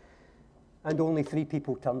industry, and only 3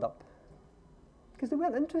 people turned up. Because they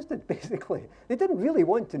weren't interested, basically. They didn't really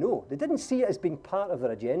want to know. They didn't see it as being part of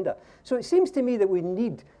their agenda. So it seems to me that we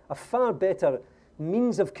need a far better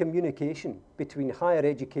means of communication between higher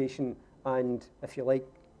education and, if you like,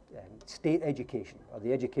 state education, or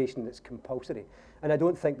the education that's compulsory. And I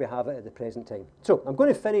don't think we have it at the present time. So I'm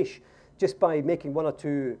going to finish just by making 1 or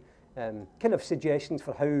 2 kind of suggestions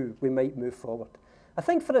for how we might move forward. I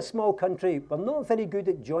think for a small country, we're not very good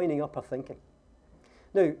at joining up our thinking.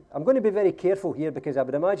 Now, I'm going to be very careful here because I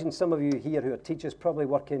would imagine some of you here who are teachers probably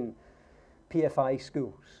work in PFI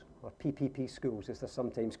schools, or PPP schools as they're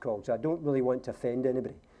sometimes called, so I don't really want to offend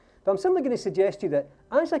anybody. But I'm simply going to suggest to you that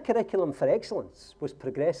as a curriculum for excellence was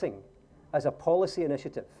progressing as a policy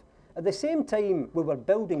initiative, at the same time we were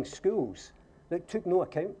building schools that took no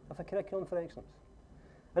account of a curriculum for excellence.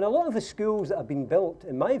 And a lot of the schools that have been built,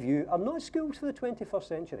 in my view, are not schools for the 21st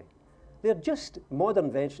century. They're just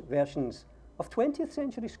modern versions of 20th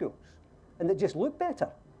century schools, and that just look better,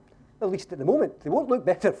 at least at the moment. They won't look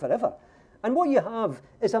better forever. And what you have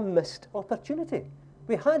is a missed opportunity.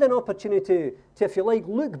 We had an opportunity to, if you like,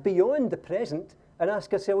 look beyond the present and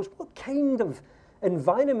ask ourselves, what kind of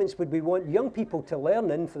environments would we want young people to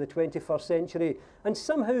learn in for the 21st century, and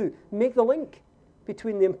somehow make the link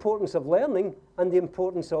between the importance of learning and the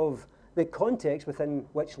importance of the context within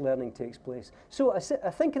which learning takes place. So I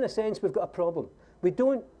think in a sense we've got a problem. We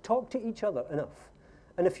don't talk to each other enough.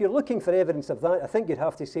 And if you're looking for evidence of that, I think you'd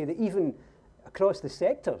have to say that even across the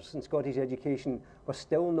sectors in Scottish education, we're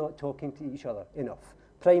still not talking to each other enough.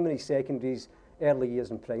 Primary, secondaries, early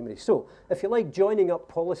years and primary. So, if you like, joining up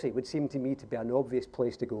policy would seem to me to be an obvious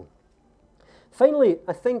place to go. Finally,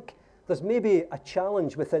 I think there's maybe a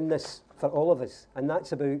challenge within this for all of us, and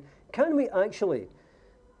that's about, can we actually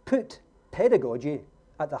put pedagogy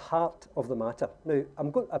at the heart of the matter? Now,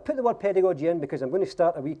 I put the word pedagogy in because I'm going to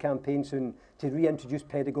start a wee campaign soon to reintroduce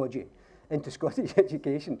pedagogy into Scottish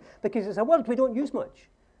education, because it's a word we don't use much.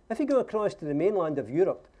 If you go across to the mainland of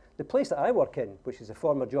Europe, the place that I work in, which is the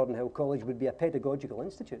former Jordan Hill College, would be a pedagogical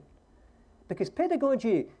institute. Because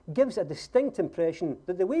pedagogy gives a distinct impression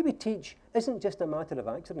that the way we teach isn't just a matter of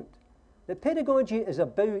accident. That pedagogy is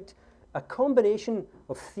about a combination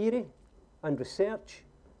of theory and research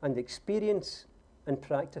and experience and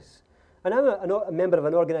practice. And I'm a member of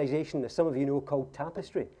an organisation, as some of you know, called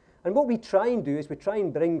Tapestry. And what we try and do is we try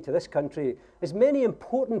and bring to this country as many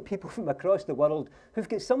important people from across the world who've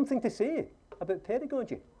got something to say about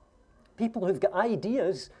pedagogy. People who've got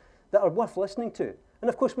ideas that are worth listening to. And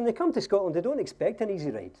of course, when they come to Scotland, they don't expect an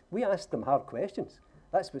easy ride. We ask them hard questions.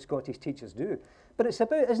 That's what Scottish teachers do. But it's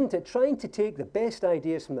about, isn't it, trying to take the best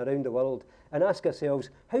ideas from around the world and ask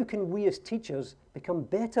ourselves, how can we as teachers become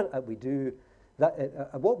better at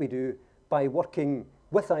what we do by working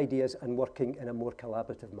with ideas and working in a more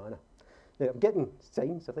collaborative manner. Now, I'm getting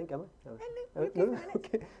signs, I think, am I? No?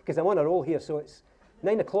 Okay. Because I'm on a roll here, so it's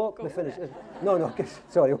 9 o'clock, we finish. No,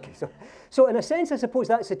 sorry, okay. So in a sense, I suppose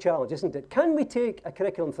that's the challenge, isn't it? Can we take a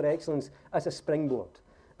curriculum for excellence as a springboard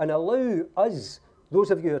and allow us,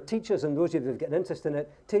 those of you who are teachers and those of you who've got an interest in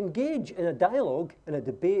it, to engage in a dialogue, in a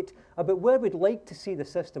debate about where we'd like to see the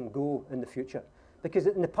system go in the future? Because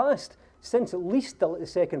in the past, since at least the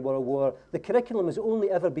Second World War, the curriculum has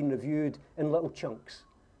only ever been reviewed in little chunks.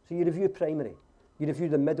 So you review primary, you review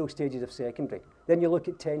the middle stages of secondary, then you look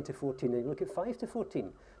at 10 to 14, then you look at 5 to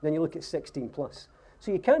 14, then you look at 16 plus.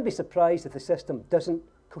 So you can't be surprised if the system doesn't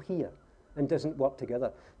cohere and doesn't work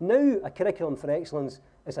together. Now a curriculum for excellence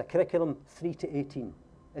is a curriculum 3 to 18.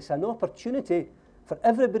 It's an opportunity for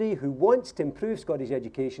everybody who wants to improve Scottish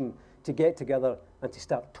education to get together and to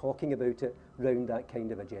start talking about it round that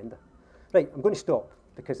kind of agenda. Right, I'm going to stop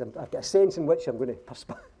because I've got a sense in which I'm going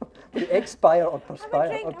to expire or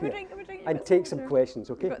perspire up here and take some questions,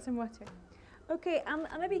 okay? We've got some water. Okay, I'll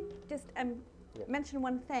maybe just mention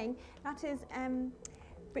one thing. That is,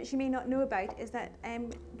 which you may not know about, is that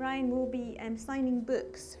Brian will be signing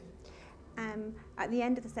books at the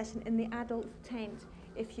end of the session in the adult tent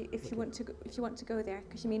if you want to go there,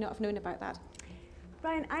 because you may not have known about that.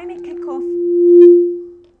 Brian, I may kick off.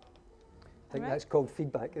 I think that's called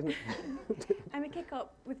feedback, isn't it? I'm going to kick off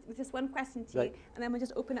with just one question to you, and then we'll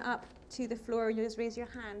just open it up to the floor. You'll just raise your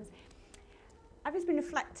hands. I've just been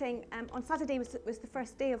reflecting. On Saturday was the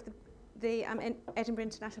first day of the Edinburgh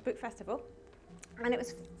International Book Festival, and it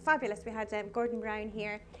was fabulous. We had Gordon Brown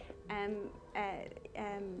here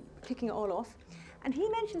kicking it all off, and he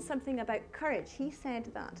mentioned something about courage. He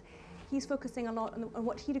said that he's focusing a lot on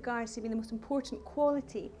what he regards to be the most important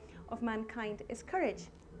quality of mankind is courage.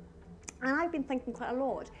 And I've been thinking quite a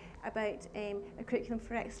lot about a curriculum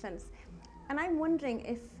for excellence. And I'm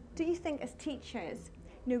wondering do you think as teachers,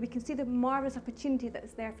 we can see the marvellous opportunity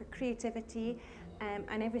that's there for creativity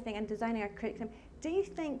and everything and designing our curriculum. Do you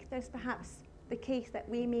think there's perhaps the case that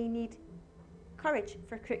we may need courage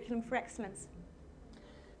for curriculum for excellence?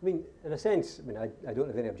 I mean, in a sense, I don't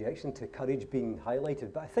have any objection to courage being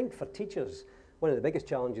highlighted, but I think for teachers, one of the biggest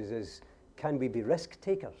challenges is, can we be risk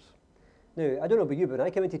takers? Now, I don't know about you, but when I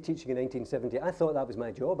came into teaching in 1970, I thought that was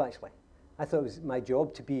my job, actually. I thought it was my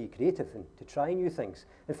job to be creative and to try new things.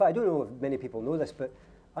 In fact, I don't know if many people know this, but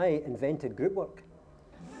I invented group work.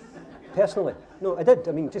 Personally. No, I did.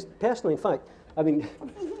 I mean, just personally, in fact. I mean,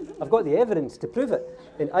 I've got the evidence to prove it.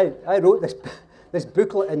 And I wrote this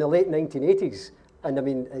booklet in the late 1980s, and I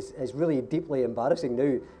mean, it's really deeply embarrassing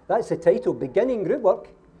now. That's the title, Beginning Group Work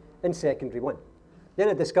in Secondary 1. Then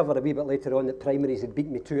I discovered a wee bit later on that primaries had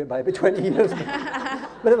beaten me to it by about 20 years.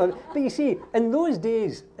 But you see, in those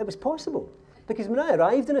days, it was possible. Because when I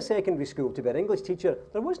arrived in a secondary school to be an English teacher,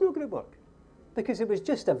 there was no group work. Because it was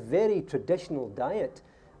just a very traditional diet,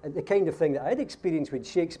 the kind of thing that I'd experienced with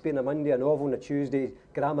Shakespeare on a Monday, a novel on a Tuesday,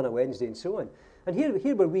 grammar on a Wednesday, and so on. And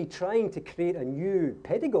here were we trying to create a new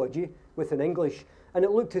pedagogy within English, and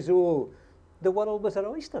it looked as though the world was our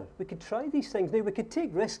oyster. We could try these things. Now, we could take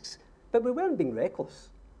risks, but we weren't being reckless.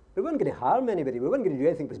 We weren't going to harm anybody. We weren't going to do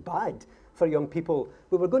anything that was bad for young people.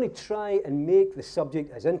 We were going to try and make the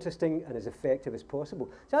subject as interesting and as effective as possible.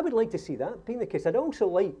 So I would like to see that being the case. I'd also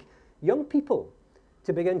like young people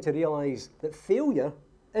to begin to realise that failure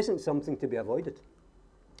isn't something to be avoided.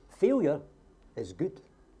 Failure is good.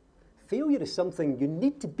 Failure is something you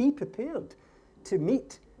need to be prepared to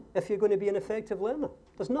meet if you're going to be an effective learner.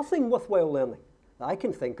 There's nothing worthwhile learning that I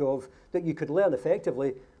can think of that you could learn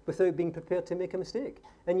effectively without being prepared to make a mistake.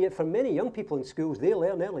 And yet for many young people in schools, they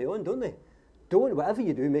learn early on, don't they? Don't, whatever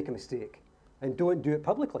you do, make a mistake. And don't do it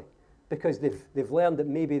publicly. Because they've learned that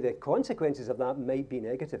maybe the consequences of that might be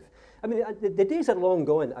negative. I mean, the days are long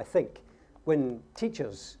gone, I think, when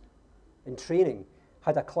teachers in training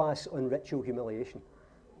had a class on ritual humiliation.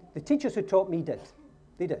 The teachers who taught me did.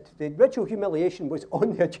 They did. The ritual humiliation was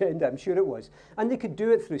on the agenda, I'm sure it was. And they could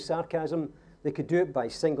do it through sarcasm. They could do it by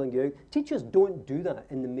singling you out. Teachers don't do that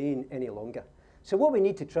in the main any longer. So what we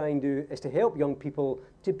need to try and do is to help young people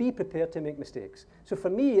to be prepared to make mistakes. So for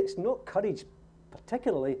me, it's not courage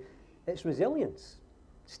particularly, it's resilience,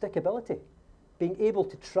 stickability, being able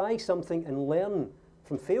to try something and learn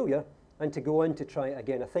from failure and to go on to try it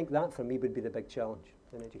again. I think that for me would be the big challenge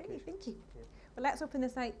in education. Great, thank you. Yeah. Well, let's open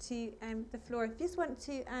this out to the floor. If you just want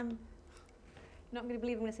to, not going to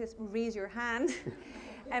believe I'm going to say this, raise your hand,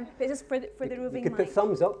 but just for the roving You could mic. put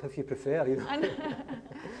thumbs up if you prefer. You know.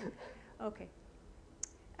 Okay.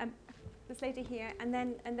 This lady here, and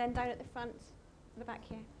then down at the front, the back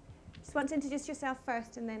here. Just want to introduce yourself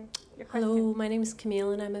first, and then your question. Hello, my name is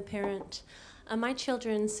Camille, and I'm a parent. My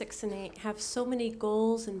children, 6 and 8, have so many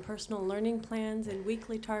goals and personal learning plans and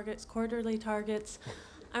weekly targets, quarterly targets.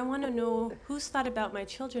 I want to know who's thought about my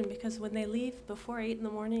children, because when they leave before 8 in the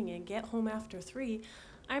morning and get home after 3,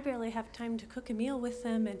 I barely have time to cook a meal with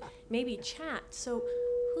them and maybe chat. So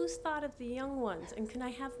who's thought of the young ones, and can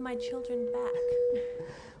I have my children back?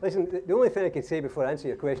 Listen, the only thing I can say before I answer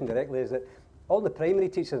your question directly is that all the primary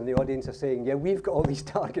teachers in the audience are saying, yeah, we've got all these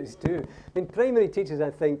targets too. I mean, primary teachers, I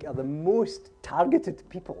think, are the most targeted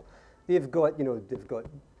people. They've got,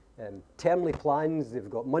 termly plans, they've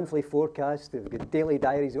got monthly forecasts, they've got daily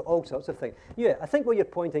diaries, all sorts of things. Yeah, I think what you're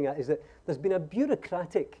pointing at is that there's been a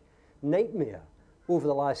bureaucratic nightmare over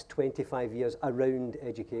the last 25 years around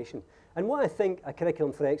education. And what I think a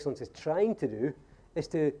Curriculum for Excellence is trying to do is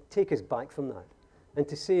to take us back from that and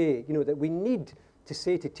to say, that we need to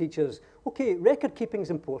say to teachers, okay, record keeping is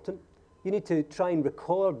important. You need to try and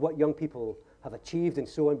record what young people have achieved and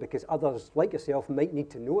so on, because others, like yourself, might need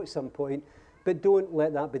to know at some point, but don't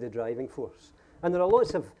let that be the driving force. And there are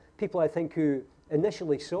lots of people, I think, who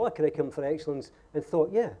initially saw a Curriculum for Excellence and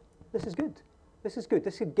thought, yeah, this is good. This is good.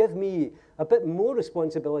 This could give me a bit more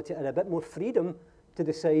responsibility and a bit more freedom to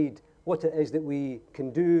decide what it is that we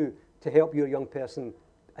can do to help your young person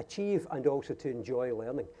achieve and also to enjoy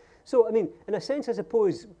learning. So, I mean, in a sense, I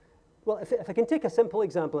suppose, well, if I can take a simple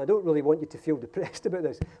example, I don't really want you to feel depressed about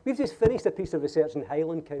this. We've just finished a piece of research in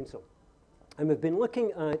Highland Council, and we've been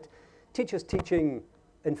looking at teachers teaching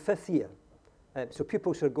in 5th year, so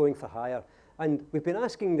pupils who are going for higher, and we've been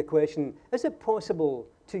asking the question, is it possible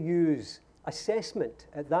to use assessment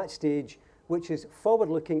at that stage which is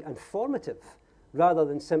forward-looking and formative rather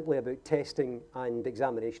than simply about testing and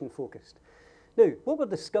examination focused? Now, what we're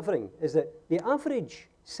discovering is that the average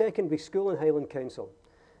secondary school in Highland Council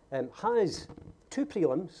has 2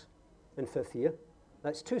 prelims in 5th year.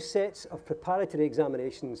 That's 2 sets of preparatory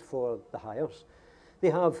examinations for the hires. They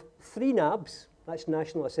have 3 NABs, that's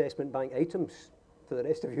National Assessment Bank items, for the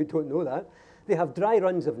rest of you who don't know that. They have dry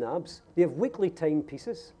runs of NABs. They have weekly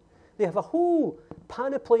timepieces. They have a whole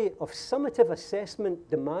panoply of summative assessment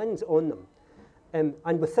demands on them.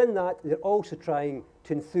 And within that, they're also trying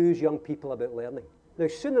to enthuse young people about learning. Now,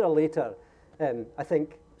 sooner or later, I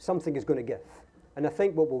think something is going to give. And I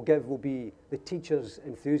think what we'll give will be the teachers'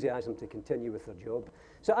 enthusiasm to continue with their job.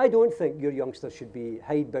 So I don't think your youngsters should be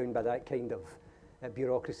hidebound by that kind of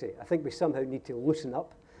bureaucracy. I think we somehow need to loosen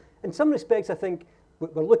up. In some respects, I think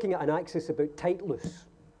we're looking at an axis about tight-loose.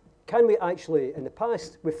 Can we actually, in the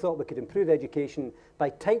past, we've thought we could improve education by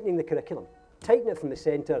tightening the curriculum, tighten it from the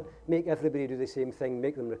centre, make everybody do the same thing,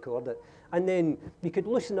 make them record it. And then you could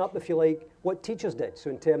loosen up, if you like, what teachers did, so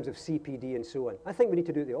in terms of CPD and so on. I think we need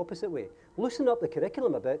to do it the opposite way. Loosen up the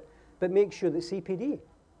curriculum a bit, but make sure that CPD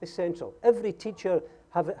is central. Every teacher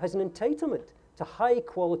has an entitlement to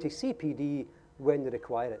high-quality CPD when they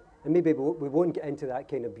require it. And maybe we won't get into that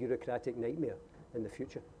kind of bureaucratic nightmare in the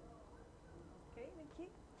future. Okay, thank you.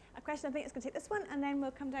 A question, I think it's going to take this one, and then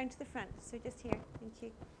we'll come down to the front. So just here, thank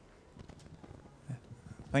you.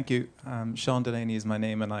 Thank you. Sean Delaney is my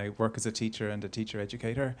name, and I work as a teacher and a teacher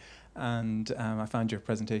educator. And I found your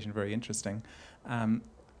presentation very interesting.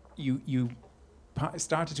 You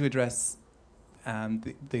started to address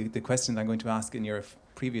the question I'm going to ask in your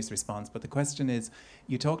previous response, but the question is,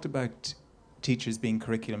 you talked about teachers being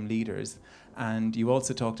curriculum leaders, and you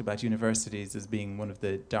also talked about universities as being one of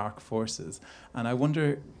the dark forces. And I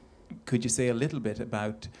wonder, could you say a little bit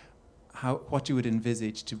about what you would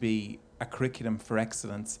envisage to be a curriculum for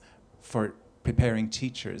excellence for preparing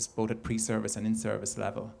teachers, both at pre-service and in-service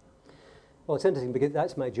level? Well, it's interesting because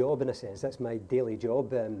that's my job in a sense. That's my daily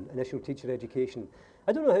job, initial teacher education.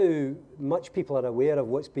 I don't know how much people are aware of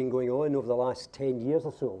what's been going on over the last 10 years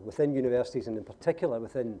or so within universities and in particular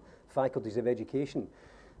within faculties of education.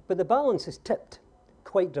 But the balance is tipped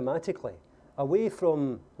quite dramatically away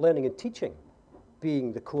from learning and teaching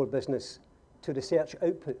being the core business to research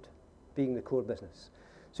output being the core business.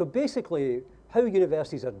 So basically, how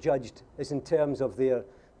universities are judged is in terms of their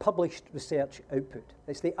published research output.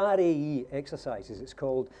 It's the RAE exercise, as it's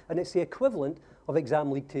called, and it's the equivalent of exam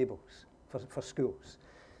league tables for schools.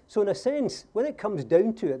 So in a sense, when it comes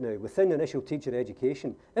down to it now, within initial teacher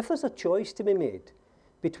education, if there's a choice to be made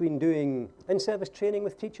between doing in-service training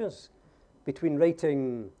with teachers, between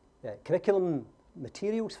writing curriculum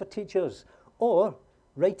materials for teachers, or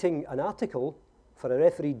writing an article for a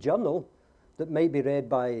refereed journal that might be read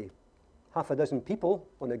by half a dozen people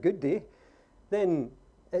on a good day, then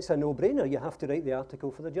it's a no-brainer. You have to write the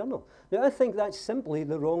article for the journal. Now, I think that's simply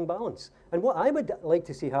the wrong balance. And what I would like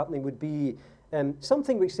to see happening would be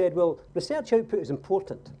something which said, well, research output is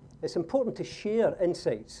important. It's important to share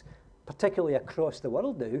insights, particularly across the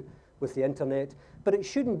world now with the internet, but it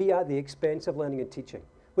shouldn't be at the expense of learning and teaching.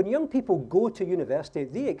 When young people go to university,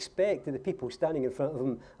 they expect that the people standing in front of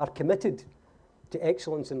them are committed to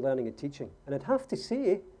excellence in learning and teaching. And I'd have to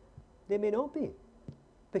say, they may not be,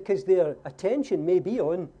 because their attention may be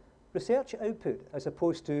on research output as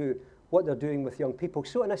opposed to what they're doing with young people.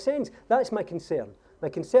 So in a sense, that's my concern. My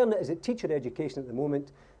concern is that teacher education at the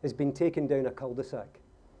moment is being taken down a cul-de-sac.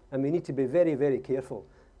 And we need to be very, very careful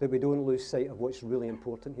that we don't lose sight of what's really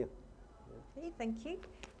important here. Okay, thank you.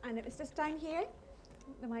 And it was just down here.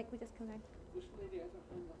 The mic will just come down.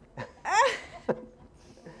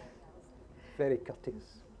 Very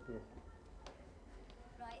courteous. Yeah.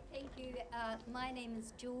 Right, thank you. My name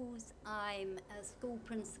is Jules. I'm a school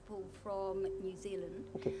principal from New Zealand.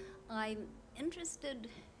 Okay. I'm interested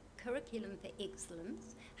curriculum for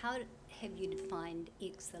excellence. How have you defined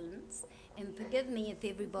excellence? And forgive me if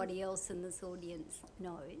everybody else in this audience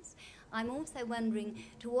knows. I'm also wondering,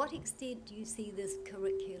 to what extent do you see this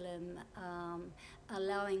curriculum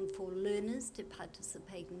allowing for learners to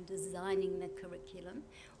participate in designing the curriculum?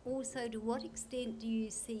 Also, to what extent do you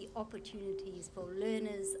see opportunities for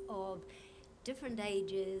learners of different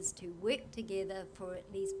ages to work together for at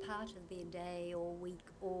least part of their day or week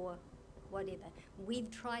or whatever? We've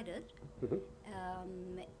tried it,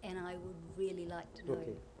 and I would really like to know.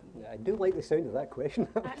 Okay. I do like the sound of that question.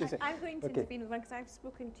 I'm going to intervene with one because I've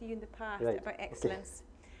spoken to you in the past about excellence.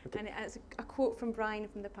 Okay. And it's a quote from Brian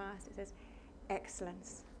from the past. It says,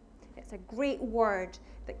 excellence. It's a great word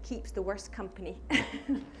that keeps the worst company.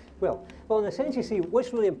 Well, in a sense, you see,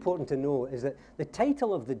 what's really important to know is that the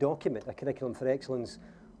title of the document, A Curriculum for Excellence,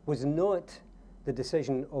 was not the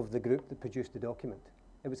decision of the group that produced the document.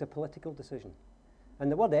 It was a political decision.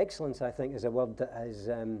 And the word excellence, I think, is a word that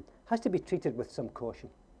has to be treated with some caution.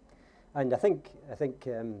 And I think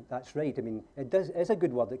that's right. I mean, it's a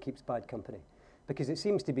good word that keeps bad company, because it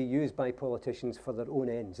seems to be used by politicians for their own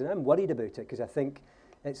ends. And I'm worried about it because I think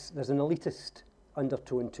there's an elitist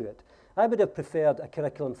undertone to it. I would have preferred a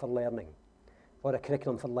curriculum for learning or a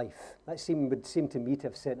curriculum for life. That would seem to me to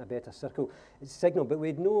have set a better signal, but we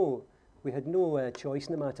had no choice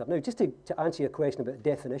in the matter. Now, just to answer your question about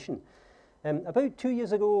definition, About 2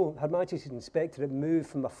 years ago, Her Majesty's Inspectorate moved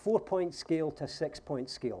from a 4-point scale to a 6-point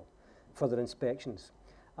scale for their inspections.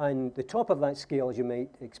 And the top of that scale, as you might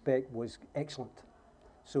expect, was excellent.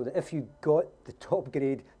 So that if you got the top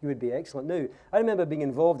grade, you would be excellent. Now, I remember being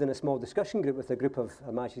involved in a small discussion group with a group of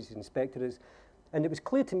Her Majesty's Inspectorates, and it was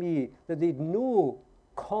clear to me that they had no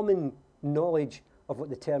common knowledge of what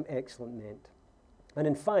the term excellent meant. And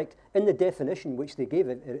in fact, in the definition which they gave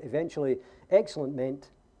it, eventually, excellent meant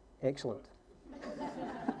excellent.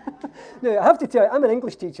 Now, I have to tell you, I'm an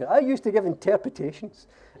English teacher. I used to give interpretations,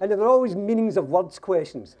 and there were always meanings of words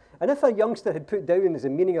questions. And if a youngster had put down as a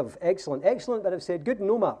meaning of excellent, excellent, I'd have said, good,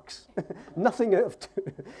 no marks. Nothing out of 2.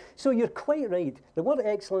 So you're quite right. The word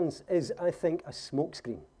excellence is, I think, a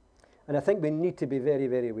smokescreen. And I think we need to be very,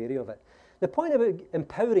 very wary of it. The point about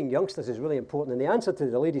empowering youngsters is really important. And the answer to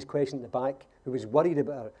the lady's question at the back, who was worried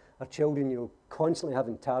about her children, constantly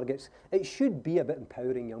having targets, it should be about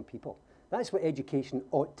empowering young people. That's what education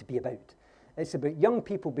ought to be about. It's about young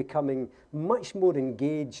people becoming much more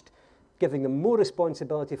engaged, giving them more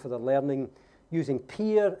responsibility for their learning, using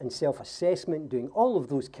peer and self-assessment, doing all of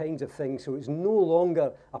those kinds of things, so it's no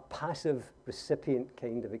longer a passive recipient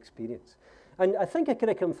kind of experience. And I think a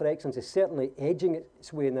curriculum for excellence is certainly edging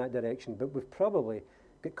its way in that direction, but we've probably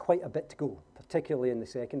got quite a bit to go, particularly in the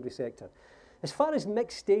secondary sector. As far as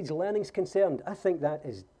mixed stage learning is concerned, I think that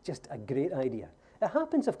is just a great idea. It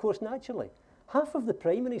happens, of course, naturally. Half of the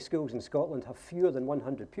primary schools in Scotland have fewer than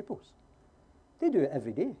 100 pupils. They do it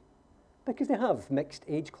every day because they have mixed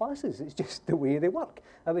age classes. It's just the way they work.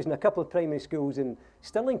 I was in a couple of primary schools in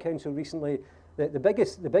Stirling Council recently. The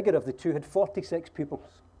bigger of the two had 46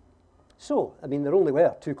 pupils. So, I mean, there only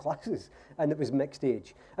were 2 classes, and it was mixed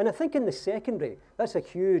age. And I think in the secondary, that's a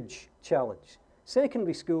huge challenge.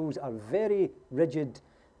 Secondary schools are very rigid,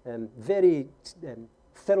 very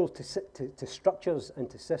thorough to structures and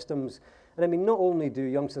to systems. And I mean, not only do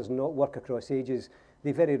youngsters not work across ages,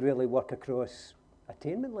 they very rarely work across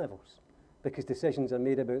attainment levels because decisions are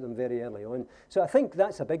made about them very early on. So I think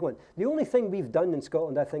that's a big one. The only thing we've done in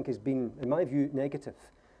Scotland, I think, has been, in my view, negative.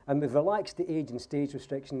 And we've relaxed the age and stage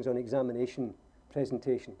restrictions on examination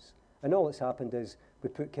presentations. And all that's happened is we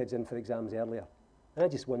put kids in for exams earlier. And I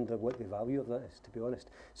just wonder what the value of that is, to be honest.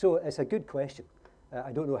 So it's a good question.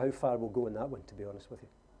 I don't know how far we'll go in that one, to be honest with you.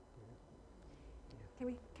 Can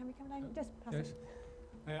we come down? Just pass Yes.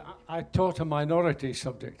 it. I taught a minority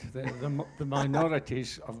subject, the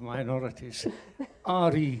minorities of minorities,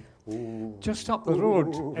 RE, just up the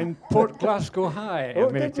road in Port Glasgow High, I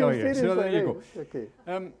may tell you. So there you go. Okay.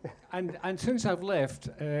 And since I've left,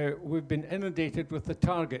 we've been inundated with the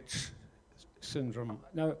targets syndrome.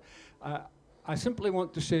 Now, I simply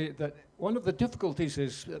want to say that one of the difficulties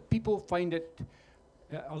is that people find it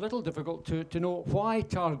a little difficult to know why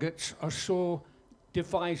targets are so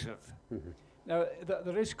divisive. Mm-hmm. Now,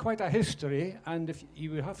 there is quite a history, and if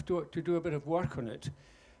you would have to do a bit of work on it.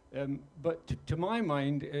 But to my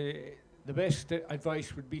mind, the best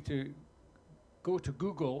advice would be to go to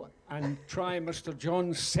Google and try Mr.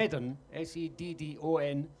 John Seddon,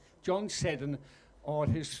 S-E-D-D-O-N, John Seddon, or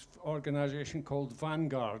his organisation called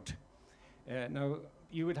Vanguard. Now,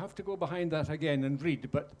 you would have to go behind that again and read,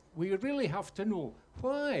 but we really have to know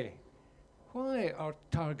why. Why are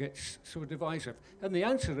targets so divisive? And the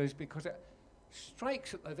answer is because it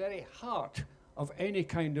strikes at the very heart of any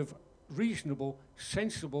kind of reasonable,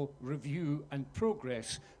 sensible review and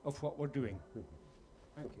progress of what we're doing.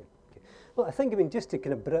 Thank you. Okay. Well, I think, just to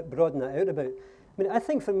kind of broaden that out a bit, I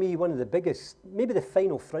think for me, one of the biggest, maybe the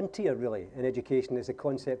final frontier really in education is the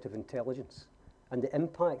concept of intelligence and the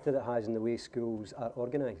impact that it has in the way schools are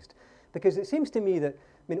organised. Because it seems to me that,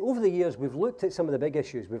 over the years we've looked at some of the big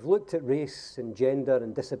issues. We've looked at race and gender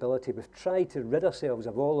and disability. We've tried to rid ourselves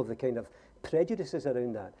of all of the kind of prejudices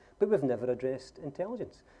around that, but we've never addressed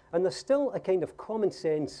intelligence. And there's still a kind of common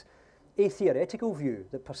sense, atheoretical view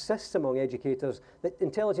that persists among educators that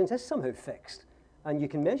intelligence is somehow fixed, and you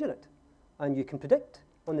can measure it, and you can predict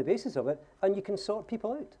on the basis of it, and you can sort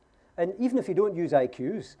people out. And even if you don't use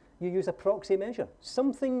IQs, you use a proxy measure,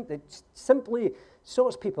 something that simply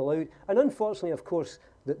sorts people out. And unfortunately, of course,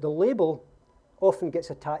 the label often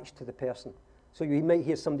gets attached to the person. So you might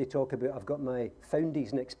hear somebody talk about, I've got my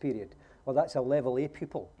Foundies next period, or that's a level A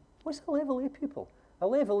pupil. What's a level A pupil? A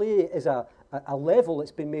level A is a level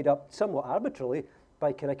that's been made up somewhat arbitrarily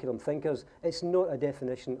by curriculum thinkers. It's not a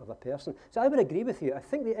definition of a person. So I would agree with you. I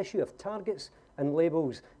think the issue of targets and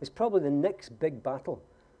labels is probably the next big battle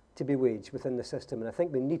to be waged within the system. And I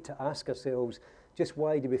think we need to ask ourselves, just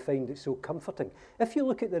why do we find it so comforting? If you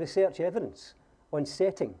look at the research evidence on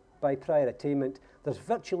setting by prior attainment, there's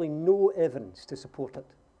virtually no evidence to support it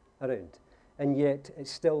around. and yet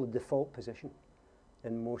it's still the default position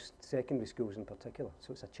in most secondary schools in particular.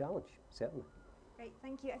 So it's a challenge, certainly. Great,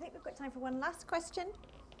 thank you. I think we've got time for one last question.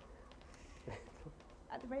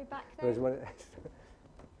 At the very back there. There's one.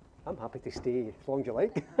 I'm happy to stay as long as you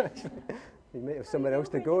like. You might have somewhere else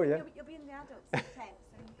to go, yeah? You'll be in the adults tent.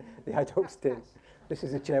 So The adults tent. This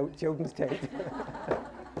is the children's tent.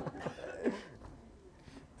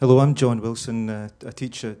 Hello, I'm John Wilson. I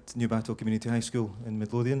teach at Newbattle Community High School in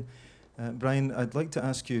Midlothian. Brian, I'd like to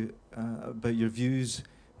ask you about your views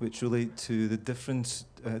which relate to the different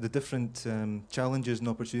challenges and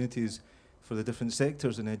opportunities for the different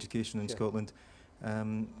sectors in education in Scotland.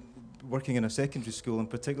 Working in a secondary school, I'm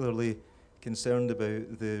particularly concerned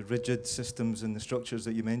about the rigid systems and the structures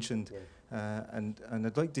that you mentioned, and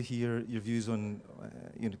I'd like to hear your views on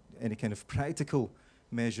any kind of practical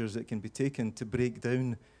measures that can be taken to break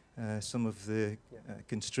down some of the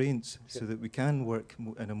constraints so that we can work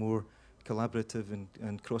in a more collaborative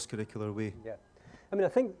and cross-curricular way. Yeah, I mean, I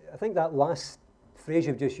think that last phrase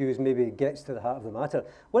you've just used maybe gets to the heart of the matter.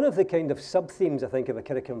 One of the kind of sub-themes, I think, of a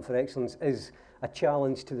curriculum for excellence is a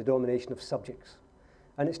challenge to the domination of subjects.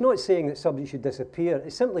 And it's not saying that subjects should disappear,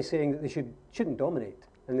 it's simply saying that they shouldn't dominate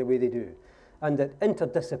in the way they do, and that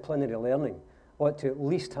interdisciplinary learning ought to at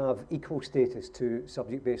least have equal status to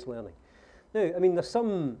subject-based learning. Now, I mean, there's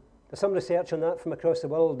some research on that from across the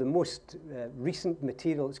world. The most recent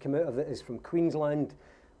material that's come out of it is from Queensland,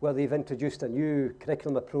 where they've introduced a new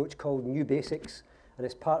curriculum approach called New Basics, and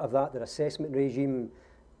as part of that, their assessment regime,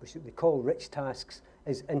 which they call rich tasks,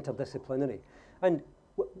 is interdisciplinary. And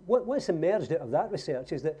what's emerged out of that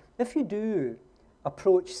research is that if you do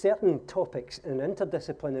approach certain topics in an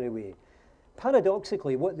interdisciplinary way,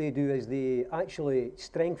 paradoxically, what they do is they actually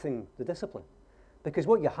strengthen the discipline. Because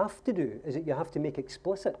what you have to do is that you have to make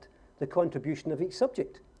explicit the contribution of each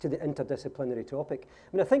subject to the interdisciplinary topic.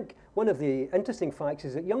 I mean, I think one of the interesting facts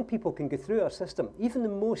is that young people can go through our system, even the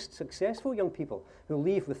most successful young people who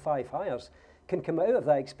leave with 5 hires can come out of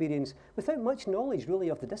that experience without much knowledge really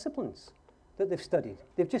of the disciplines that they've studied.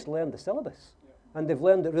 They've just learned the syllabus. And they've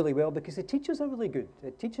learned it really well because the teachers are really good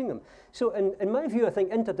at teaching them. So in my view, I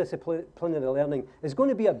think interdisciplinary learning is going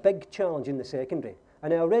to be a big challenge in the secondary.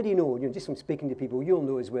 And I already know, just from speaking to people, you'll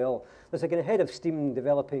know as well, there's a kind of head of steam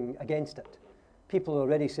developing against it. People are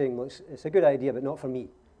already saying, well, it's a good idea, but not for me.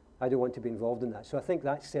 I don't want to be involved in that. So I think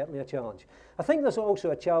that's certainly a challenge. I think there's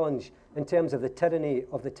also a challenge in terms of the tyranny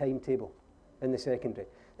of the timetable in the secondary.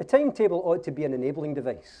 The timetable ought to be an enabling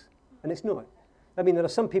device, and it's not. I mean, there are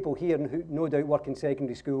some people here who no doubt work in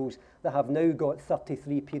secondary schools that have now got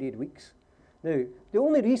 33-period weeks. Now, the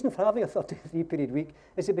only reason for having a 33-period week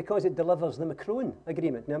is because it delivers the Macron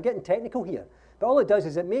agreement. Now, I'm getting technical here, but all it does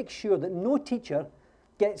is it makes sure that no teacher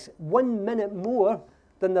gets 1 minute more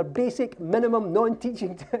than their basic minimum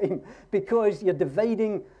non-teaching time because you're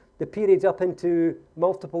dividing the periods up into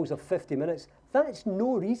multiples of 50 minutes. That's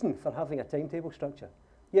no reason for having a timetable structure.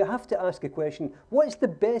 You have to ask a question, what's the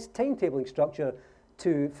best timetabling structure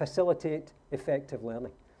to facilitate effective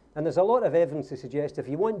learning? And there's a lot of evidence to suggest if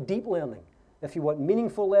you want deep learning, if you want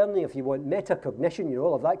meaningful learning, if you want metacognition,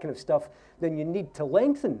 all of that kind of stuff, then you need to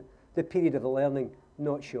lengthen the period of the learning,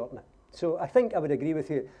 not shorten it. So I think I would agree with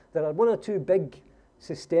you. There are 1 or 2 big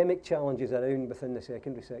systemic challenges around within the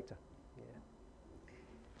secondary sector.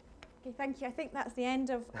 Okay, thank you. I think that's the end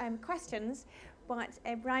of questions, but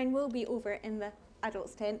Brian will be over in the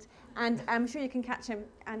adults tent, and I'm sure you can catch him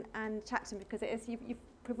and chat to him because you've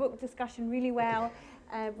provoked discussion really well,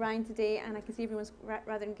 Brian, today, and I can see everyone's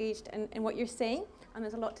rather engaged in what you're saying, and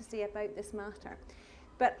there's a lot to say about this matter.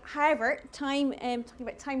 But however, talking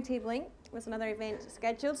about timetabling was another event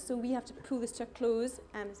scheduled, so we have to pull this to a close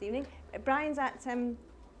this evening. Brian's at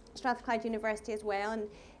Strathclyde University as well,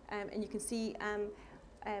 and you can see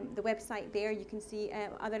the website there. You can see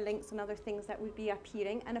other links and other things that would be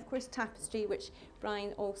appearing, and of course Tapestry, which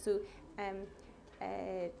Brian also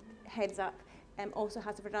heads up, also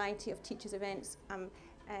has a variety of teachers' events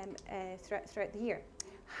throughout the year.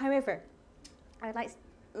 However, I'd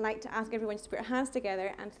like to ask everyone to put their hands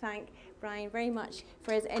together and thank Brian very much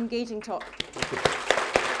for his engaging talk.